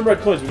yeah, there's some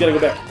red coins. We gotta go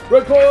back.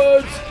 Red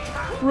coins!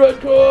 Red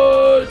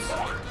coins!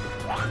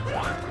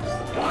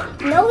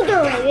 No,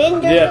 they're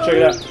in there. Yeah, check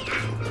it out.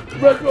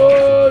 Red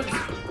coins!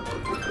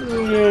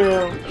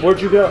 Yeah. Where'd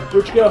you go?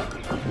 Where'd you go?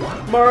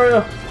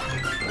 Mario!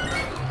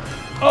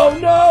 Oh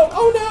no!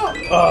 Oh no!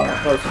 Oh,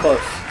 that was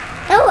close.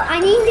 Oh, I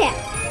need that.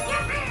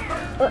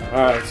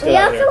 Alright, let's We get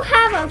out also here.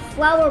 have a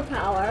flower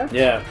power.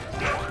 Yeah.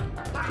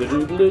 Just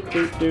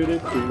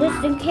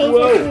in case if we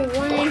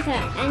run into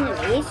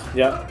enemies.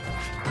 Yep.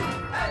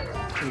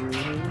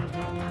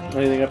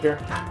 Anything up here?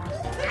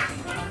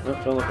 Nope,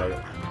 don't look like it.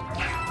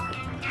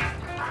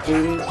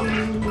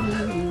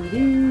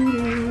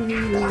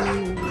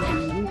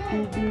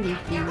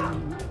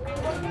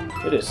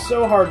 It is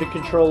so hard to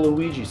control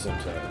Luigi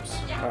sometimes.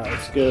 Alright,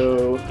 let's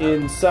go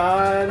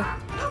inside.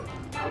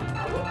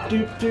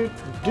 There's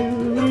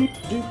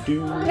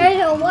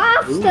a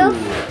lot of stuff.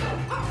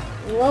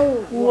 Whoa.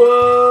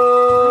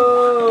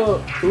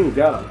 Whoa! Ooh,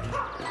 got him.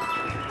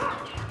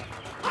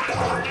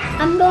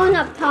 I'm going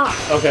up top.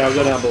 Okay, I'll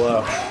go down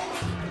below.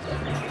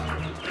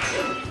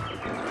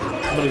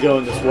 I'm gonna go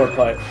in this warp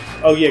pipe.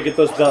 Oh yeah, get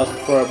those bells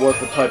before I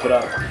warp and pipe it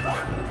up.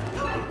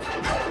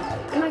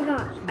 Oh my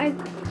gosh.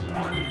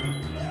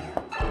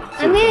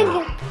 I'm gonna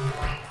get...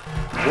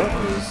 What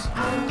is...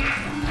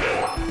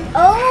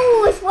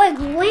 Oh, it's like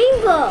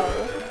rainbow.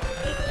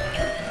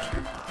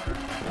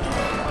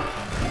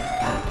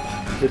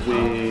 Did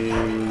we...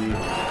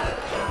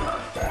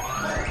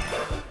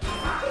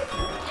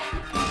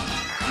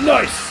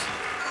 Nice!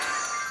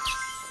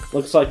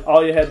 Looks like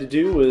all you had to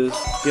do was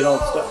get all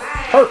the stuff.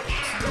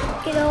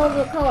 Perfect! Get all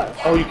the colors.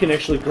 Oh, you can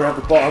actually grab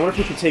the ball. I wonder if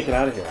we can take it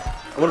out of here.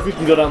 I wonder if we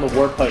can go down the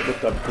warp pipe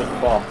with the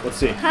ball. Let's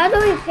see. How do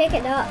we pick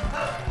it up?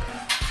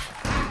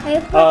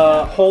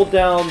 Hold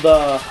down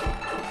the...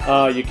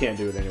 you can't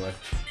do it anyway.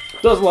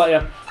 Doesn't let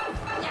you.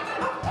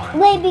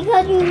 Wait,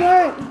 because you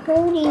weren't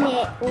holding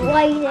it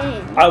right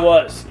in. I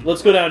was.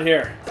 Let's go down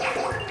here.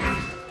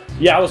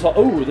 Yeah, I was...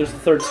 Oh, there's the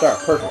third star.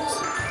 Perfect.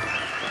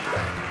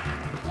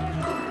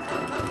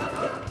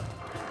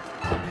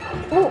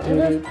 Oh,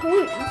 there's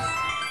coins.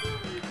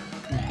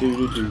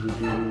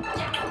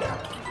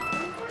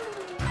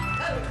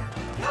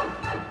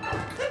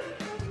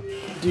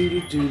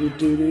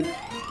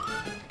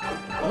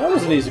 That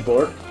was an easy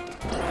board.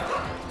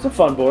 It's a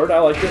fun board. I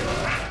liked it.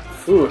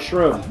 Ooh, a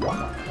shroom.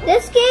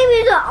 This game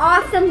is an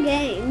awesome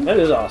game. That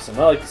is awesome.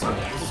 I like this game.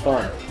 This is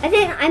fun. I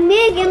think I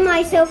may give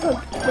myself a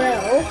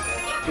bill.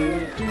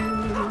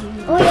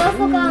 Oh, you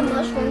also got a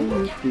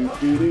mushroom.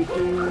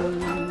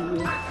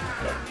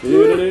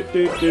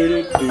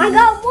 I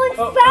got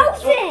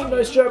 1,000!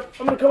 Nice job.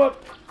 I'm gonna come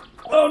up.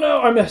 Oh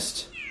no, I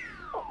missed.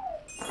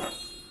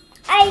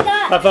 I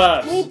got. High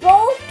fives. We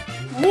both.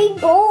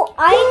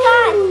 I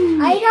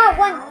got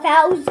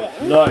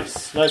 1,000.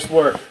 Nice. Nice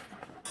work.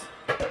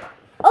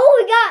 Oh,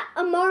 we got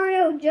a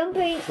Mario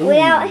jumping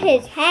without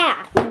his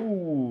hat.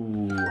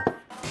 Ooh.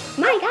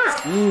 My God.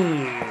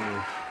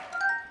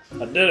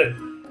 I did it.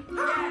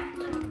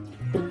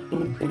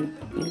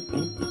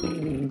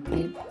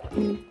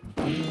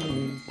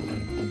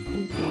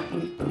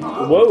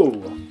 Whoa.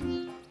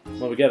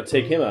 Well, we gotta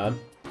take him on.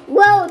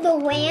 Whoa, the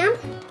ramp?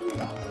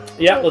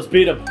 Yeah, let's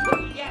beat him.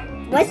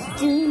 Let's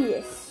do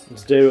this.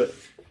 Let's do it.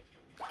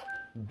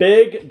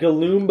 Big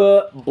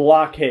Galoomba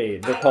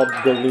Blockade. They're called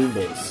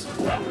Galoombas.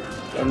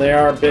 And they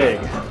are big.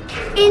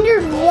 And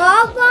there's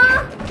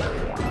lava?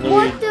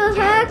 What the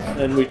heck?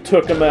 And we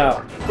took them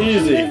out.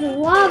 Easy. There's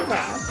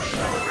lava.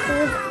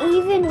 There's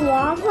even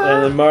lava?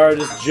 And then Mara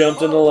just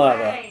jumped in the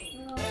lava.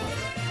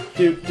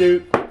 Doot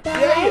doot.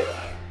 Yeah.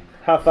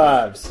 High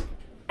fives.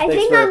 I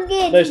think I'm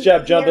getting nice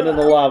job jumping in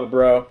the lava,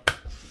 bro.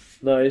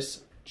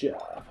 Nice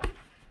job.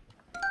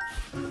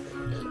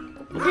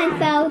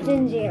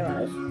 10,000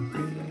 zeros.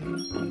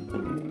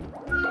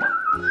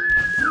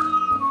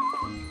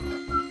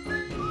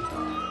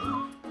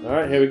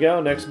 Alright, here we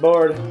go. Next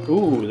board.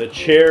 Ooh, the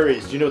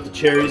cherries. Do you know what the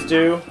cherries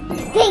do?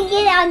 They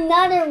get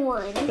another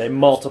one. They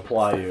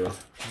multiply you.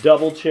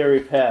 Double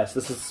cherry pass.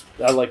 This is...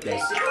 I like this.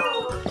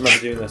 I remember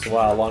doing this a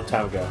long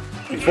time ago.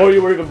 Before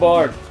you were even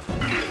born.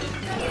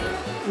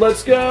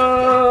 Let's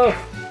go!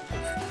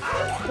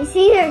 You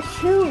see their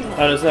shoes.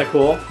 Oh, isn't that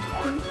cool?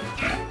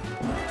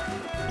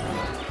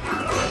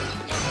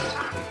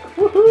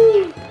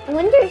 Woohoo! I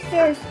wonder if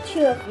there's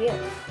two of you.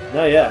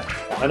 No, yeah.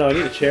 I know, I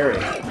need a cherry.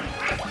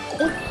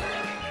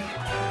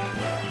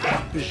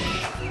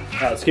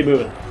 Alright, let's keep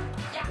moving.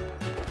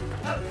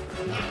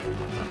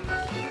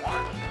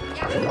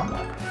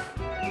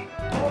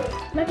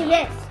 Look at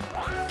this.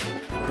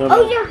 No,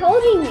 Oh, you're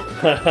holding me.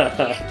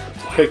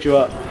 Picked you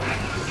up.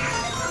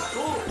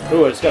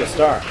 Ooh, I just got a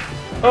star.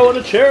 Oh, and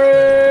a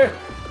cherry!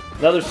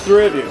 Now there's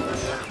 3 of you.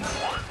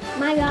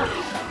 My God.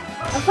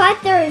 I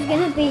thought there was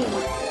gonna be.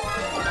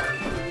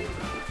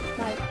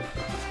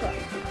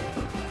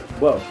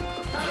 Whoa.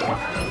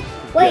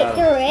 Wait,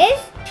 there is?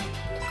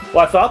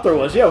 Well, I thought there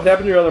was. Yeah, what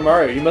happened to your other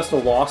Mario? You must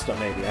have lost him,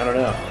 maybe. I don't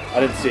know. I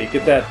didn't see.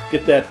 Get that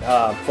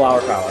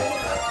flower power.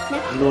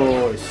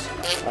 Nice.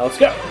 Now let's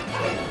go.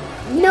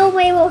 No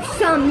way will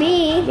stop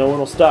me. No one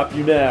will stop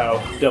you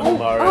now, Double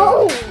Mario.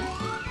 Oh.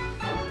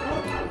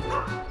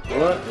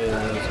 What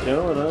is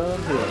going on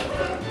here?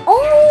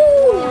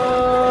 Oh.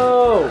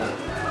 Oh.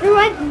 They're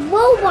like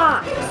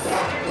robots.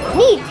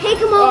 Me, take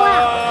them all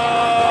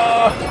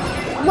out.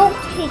 Won't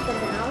take them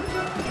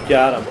out.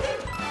 Got him.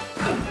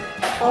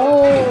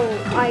 Oh,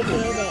 I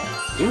did it.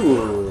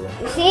 Ooh.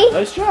 You see?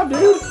 Nice job,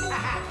 dude.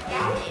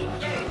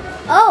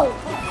 Oh.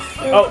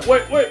 Oh,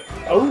 wait.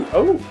 Oh.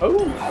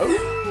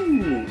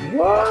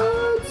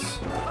 What?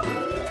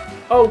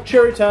 Oh,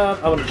 cherry time.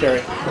 I want a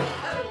cherry.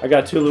 I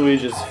got 2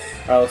 Luigi's.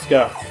 Alright, let's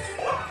go.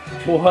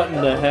 What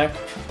in the heck?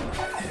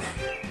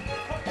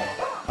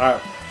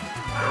 Alright.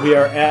 We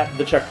are at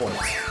the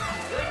checkpoints.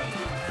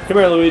 Come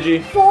here, Luigi.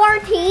 4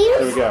 teams?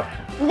 There we go.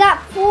 We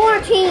got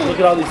 4 teams. Look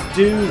at all these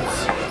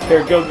dudes.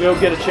 Here, go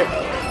get a cherry.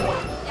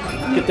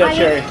 Get that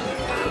cherry.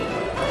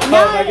 No.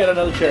 Oh, I got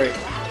another cherry.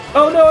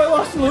 Oh no, I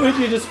lost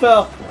Luigi, just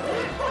fell.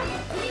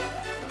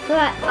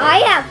 But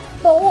I have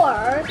 4.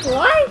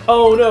 What?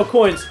 Oh no,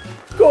 coins.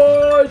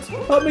 Coins!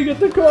 Help me get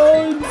the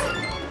coins!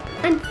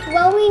 I'm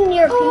throwing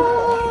your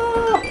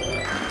people.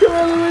 Come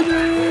on,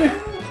 Luigi!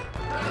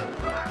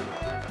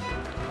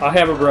 I'll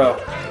hammer bro.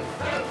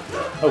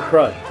 Oh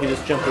crud, he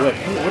just jumped away.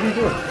 What are you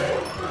doing?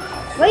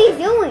 What are you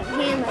doing,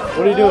 Hammer?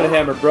 What are you doing,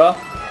 hammer bro?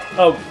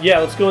 Oh yeah,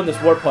 let's go in this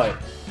warp pipe.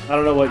 I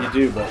don't know what you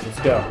do, but let's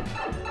go.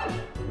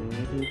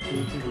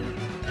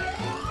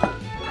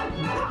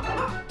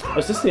 Oh,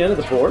 is this the end of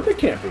the board? It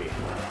can't be.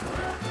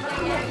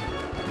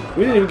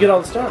 We didn't even get all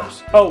the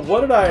stars. Oh,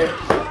 what did I...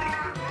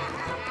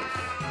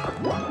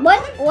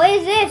 What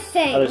is this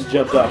thing? I just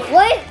jumped off.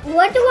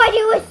 What do I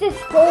do with this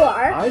 4?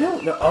 I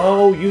don't know.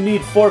 Oh, you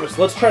need 4 of us.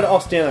 Let's try to all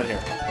stand on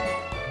here.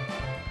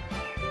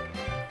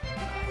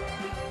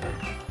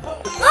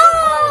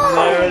 Oh!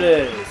 There it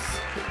is.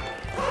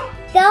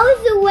 That was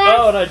the last.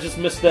 Oh, and I just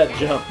missed that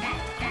jump.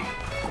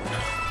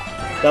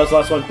 That was the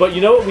last one. But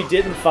you know what we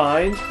didn't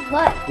find?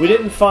 What? We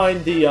didn't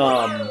find the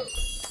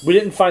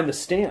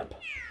stamp.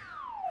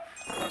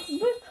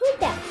 Where could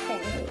that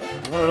thing be?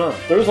 I don't know.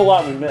 There was a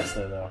lot we missed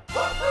there, though.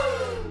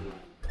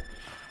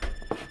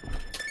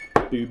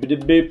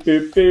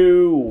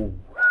 Boo-ba-da-boo-boo-boo.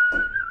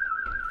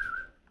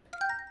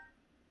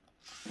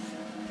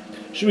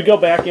 Should we go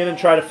back in and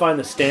try to find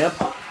the stamp?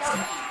 I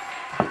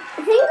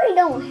think we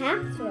don't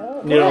have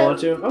to. You don't want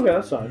to? Okay,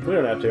 that's fine. We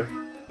don't have to.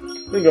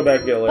 We can go back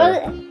and get it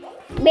later.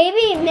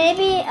 Maybe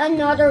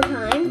another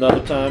time.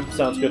 Another time?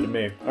 Sounds good to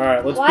me.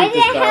 Alright, let's Why beat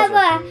this does it have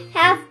a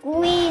half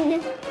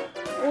green,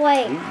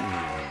 like,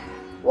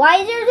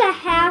 why there's a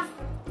half,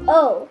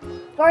 oh,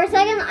 for a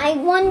second I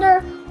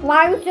wonder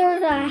why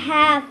there's a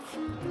half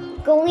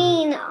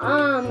green,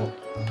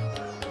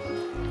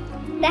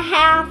 the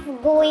half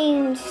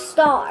green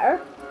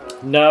star.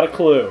 Not a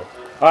clue.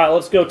 Alright,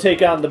 let's go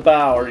take on the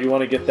bow, or do you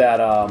want to get that,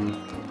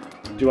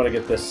 do you want to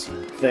get this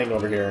thing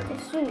over here?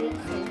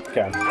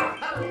 Okay.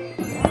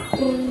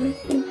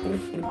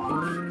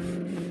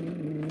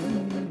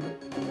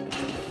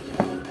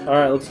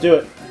 Alright, let's do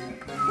it.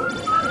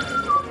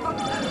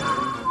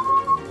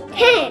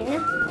 10.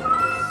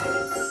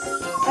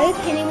 Are you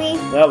kidding me?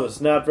 That was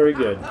not very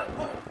good.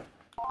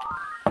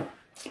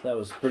 That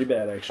was pretty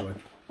bad, actually.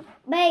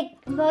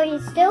 But you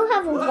still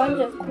have a bunch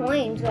of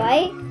coins,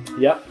 right?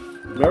 Yep.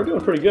 We're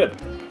doing pretty good.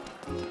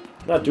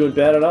 Not doing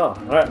bad at all.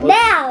 Alright,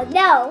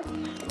 No.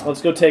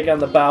 let's go take on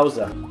the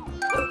Bowser.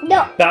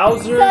 No.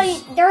 Bowser's...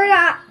 So they're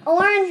that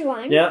orange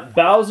one. Yeah,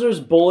 Bowser's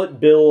Bullet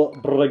Bill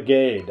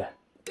Brigade.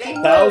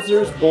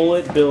 Bowser's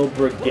Bullet Bill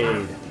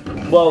Brigade.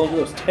 Whoa, look at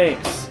those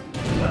tanks.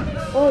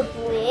 Or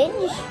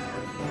bridge?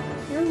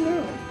 I don't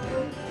know.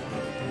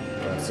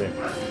 Let's see.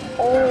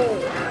 Oh.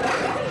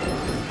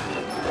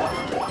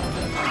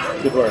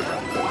 Good work.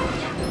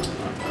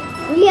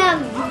 We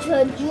have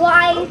to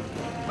drive.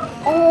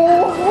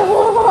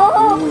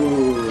 Oh.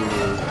 Ooh.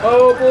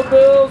 Oh, Bullet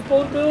Bills!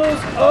 Bullet Bills!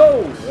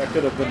 Oh! That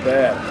could have been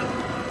bad.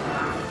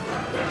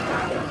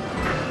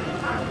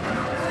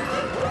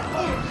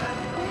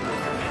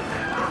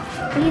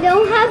 You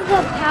don't have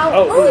the power.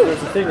 Oh, ooh,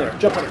 there's a thing there.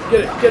 Jump on it.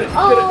 Get it. Get it. Get it.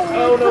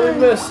 Oh, no, we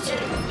missed.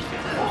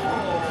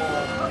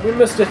 We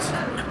missed it.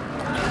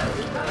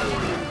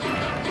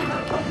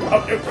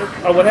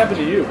 Oh, what happened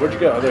to you? Where'd you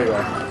go? Oh, there you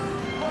are.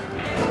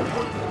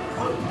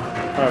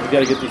 Alright, we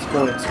gotta get these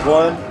coins.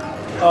 One.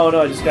 Oh,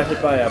 no, I just got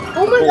hit by a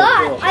Oh my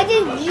god, Bill. I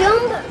just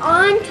jumped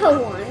onto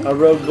one. A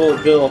rogue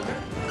Bullet Bill.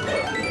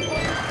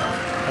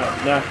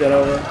 Knock that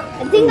over.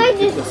 I think I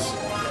just...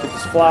 Get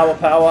this flower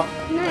power.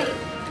 Nice.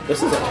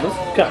 This is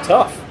kind of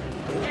tough.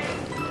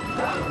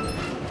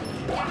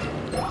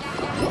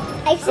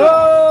 I see.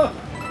 Oh!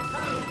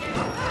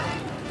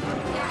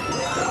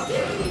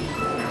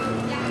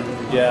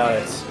 Yeah,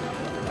 it's...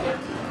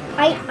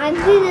 I'm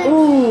gonna...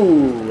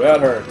 Ooh,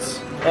 that hurts.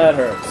 That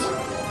hurts.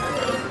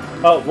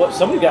 Oh, what?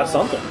 Somebody got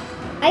something.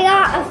 I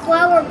got a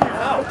flower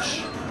power.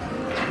 Ouch.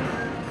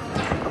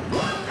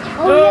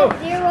 Oh, no.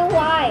 We have 0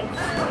 lives.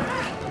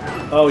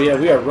 Oh, yeah,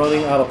 we are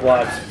running out of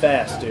lives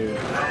fast, dude.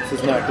 This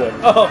is not good.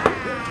 Oh!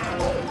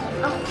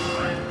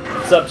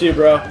 It's up to you,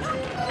 bro.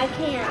 I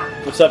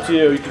can't. It's up to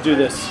you. You can do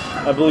this.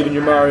 I believe in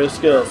your Mario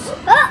skills.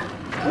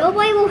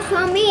 Nobody will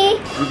show me.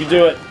 You can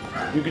do it.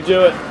 You can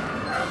do it.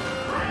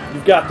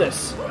 You've got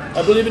this.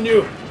 I believe in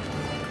you.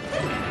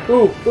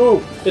 Ooh,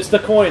 it's the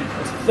coin.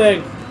 It's the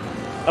thing.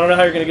 I don't know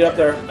how you're going to get up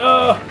there.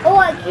 Oh,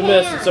 I can't. We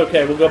missed. It's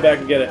okay. We'll go back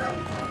and get it.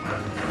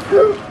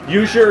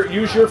 Use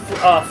your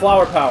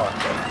flower power.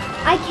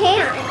 I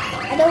can't.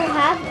 I don't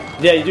have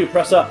it. Yeah, you do.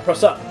 Press up.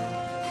 Press up.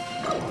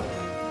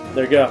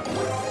 There you go.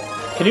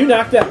 Can you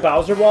knock that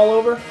Bowser wall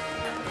over?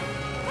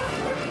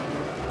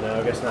 No,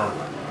 I guess not.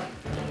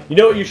 You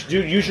know what you should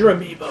do? Use your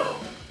amiibo.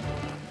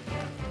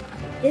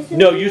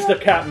 No, use the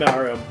Cat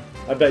Mario.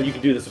 I bet you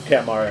can do this with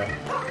Cat Mario.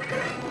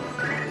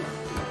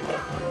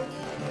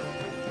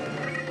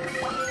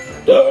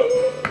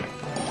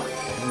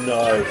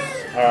 Nice.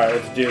 Alright,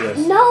 let's do this.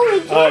 No, we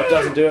can't. Oh, it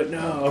doesn't do it?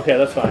 No. Okay,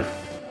 that's fine.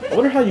 I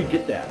wonder how you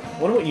get that. I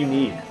wonder what you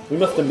need. We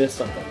must have missed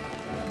something.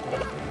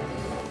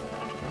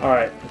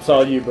 Alright, it's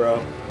all you,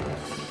 bro.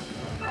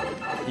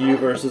 You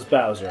versus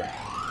Bowser.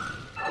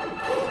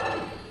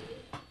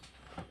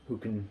 Who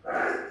can...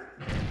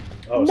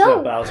 Oh, it's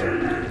not Bowser.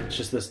 It's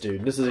just this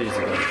dude. This is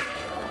easy.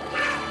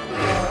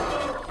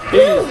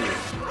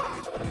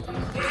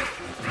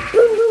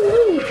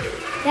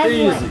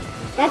 Easy.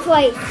 That's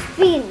why it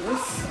spins.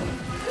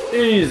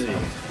 Easy.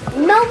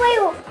 Nobody.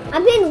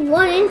 I've been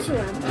one into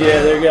him.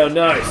 Yeah, there you go.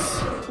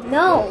 Nice.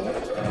 No,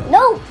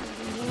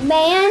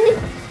 man.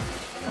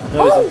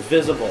 No, he's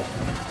invisible.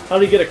 How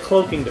do you get a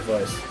cloaking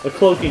device? A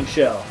cloaking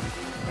shell.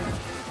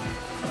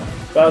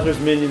 Bowser's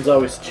minions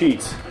always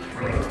cheat.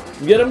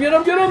 Get him! Get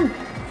him! Get him!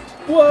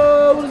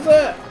 Whoa! What is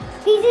that?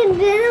 He's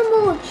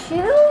invisible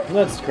too?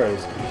 That's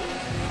crazy.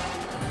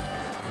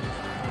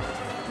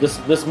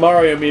 This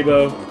Mario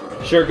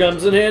amiibo sure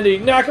comes in handy.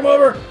 Knock him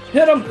over!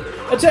 Hit him!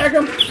 Attack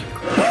him!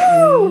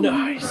 Woo!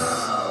 Nice!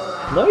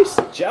 Nice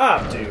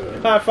job,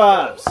 dude. High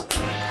fives.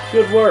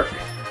 Good work.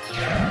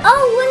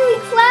 Oh, when we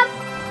clapped,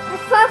 I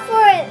fought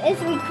for it. As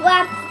we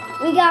clapped,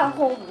 we got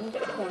golden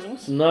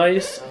coins.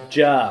 Nice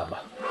job.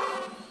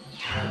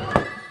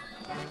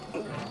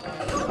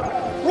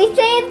 We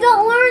saved the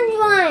orange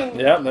one.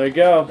 Yep, there you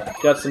go.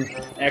 Got some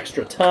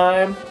extra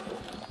time.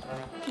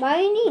 Why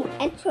do you need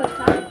extra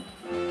time?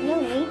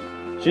 No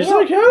need. She's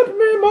like, help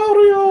me,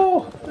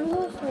 Mario!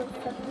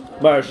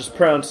 Mario's just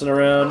prancing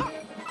around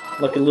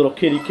like a little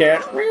kitty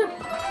cat.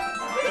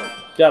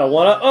 Got a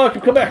one-up. Oh,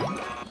 come back.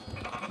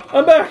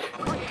 I'm back.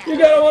 You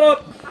got a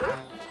one-up.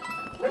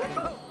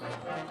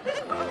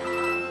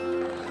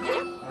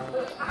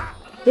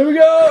 Here we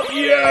go.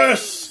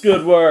 Yes.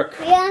 Good work.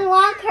 We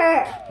unlock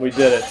her. We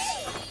did it.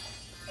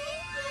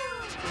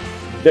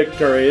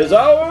 Victory is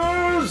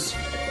ours.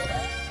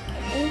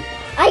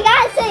 I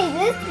gotta say,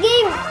 this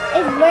game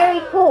is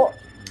very cool.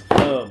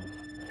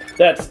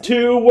 That's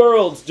 2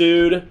 worlds,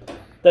 dude.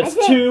 That's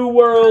 2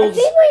 worlds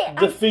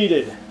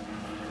defeated.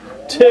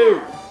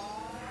 2.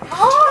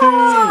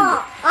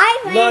 Oh!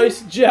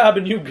 Nice job,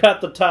 and you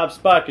got the top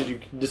spot because you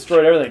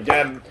destroyed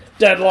everything.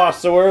 Dad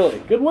lost so early.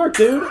 Good work,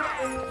 dude.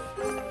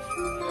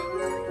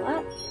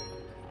 What?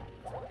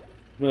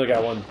 We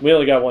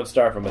only got one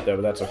star from it though,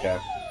 but that's okay.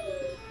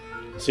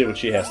 Let's see what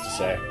she has to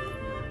say.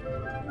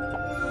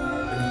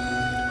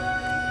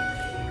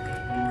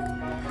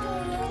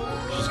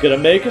 She's gonna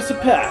make us a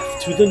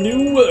path to the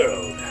new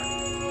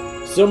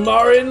world, so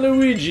Mario and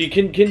Luigi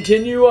can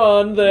continue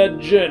on their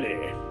journey.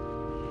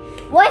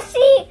 Let's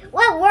see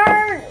what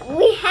word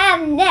we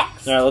have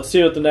next. Alright, let's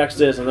see what the next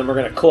is, and then we're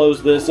gonna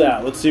close this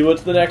out. Let's see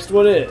what the next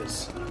one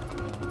is.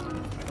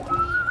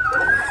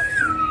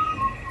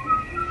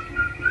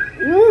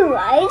 Ooh,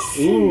 ice.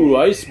 Ooh,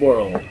 ice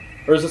world.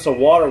 Or is this a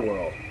water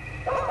world?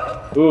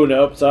 Ooh,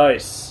 nope, it's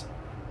ice.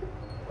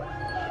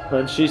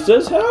 And she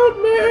says, help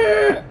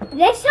me!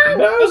 This time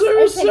Bowser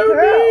is it's a so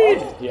girl.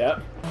 mean!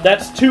 Yep.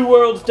 That's 2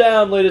 worlds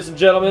down, ladies and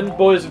gentlemen,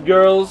 boys and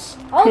girls,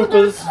 Oh,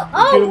 Koopas,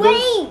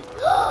 wait!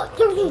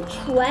 There's a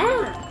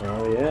trap.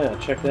 Oh yeah,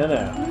 check that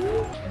out.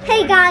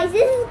 Hey guys,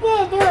 this is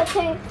gonna do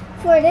it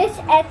for this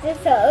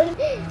episode.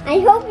 I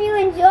hope you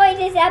enjoyed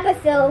this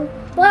episode,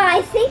 but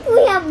I think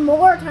we have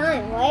more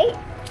time, right?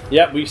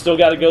 Yep, we still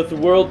got to go through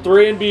World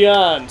 3 and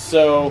beyond,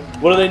 so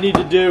what do they need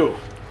to do?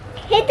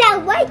 Hit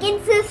that like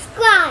and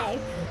subscribe.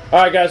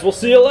 Alright guys, we'll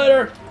see you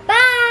later.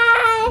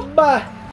 Bye! Bye!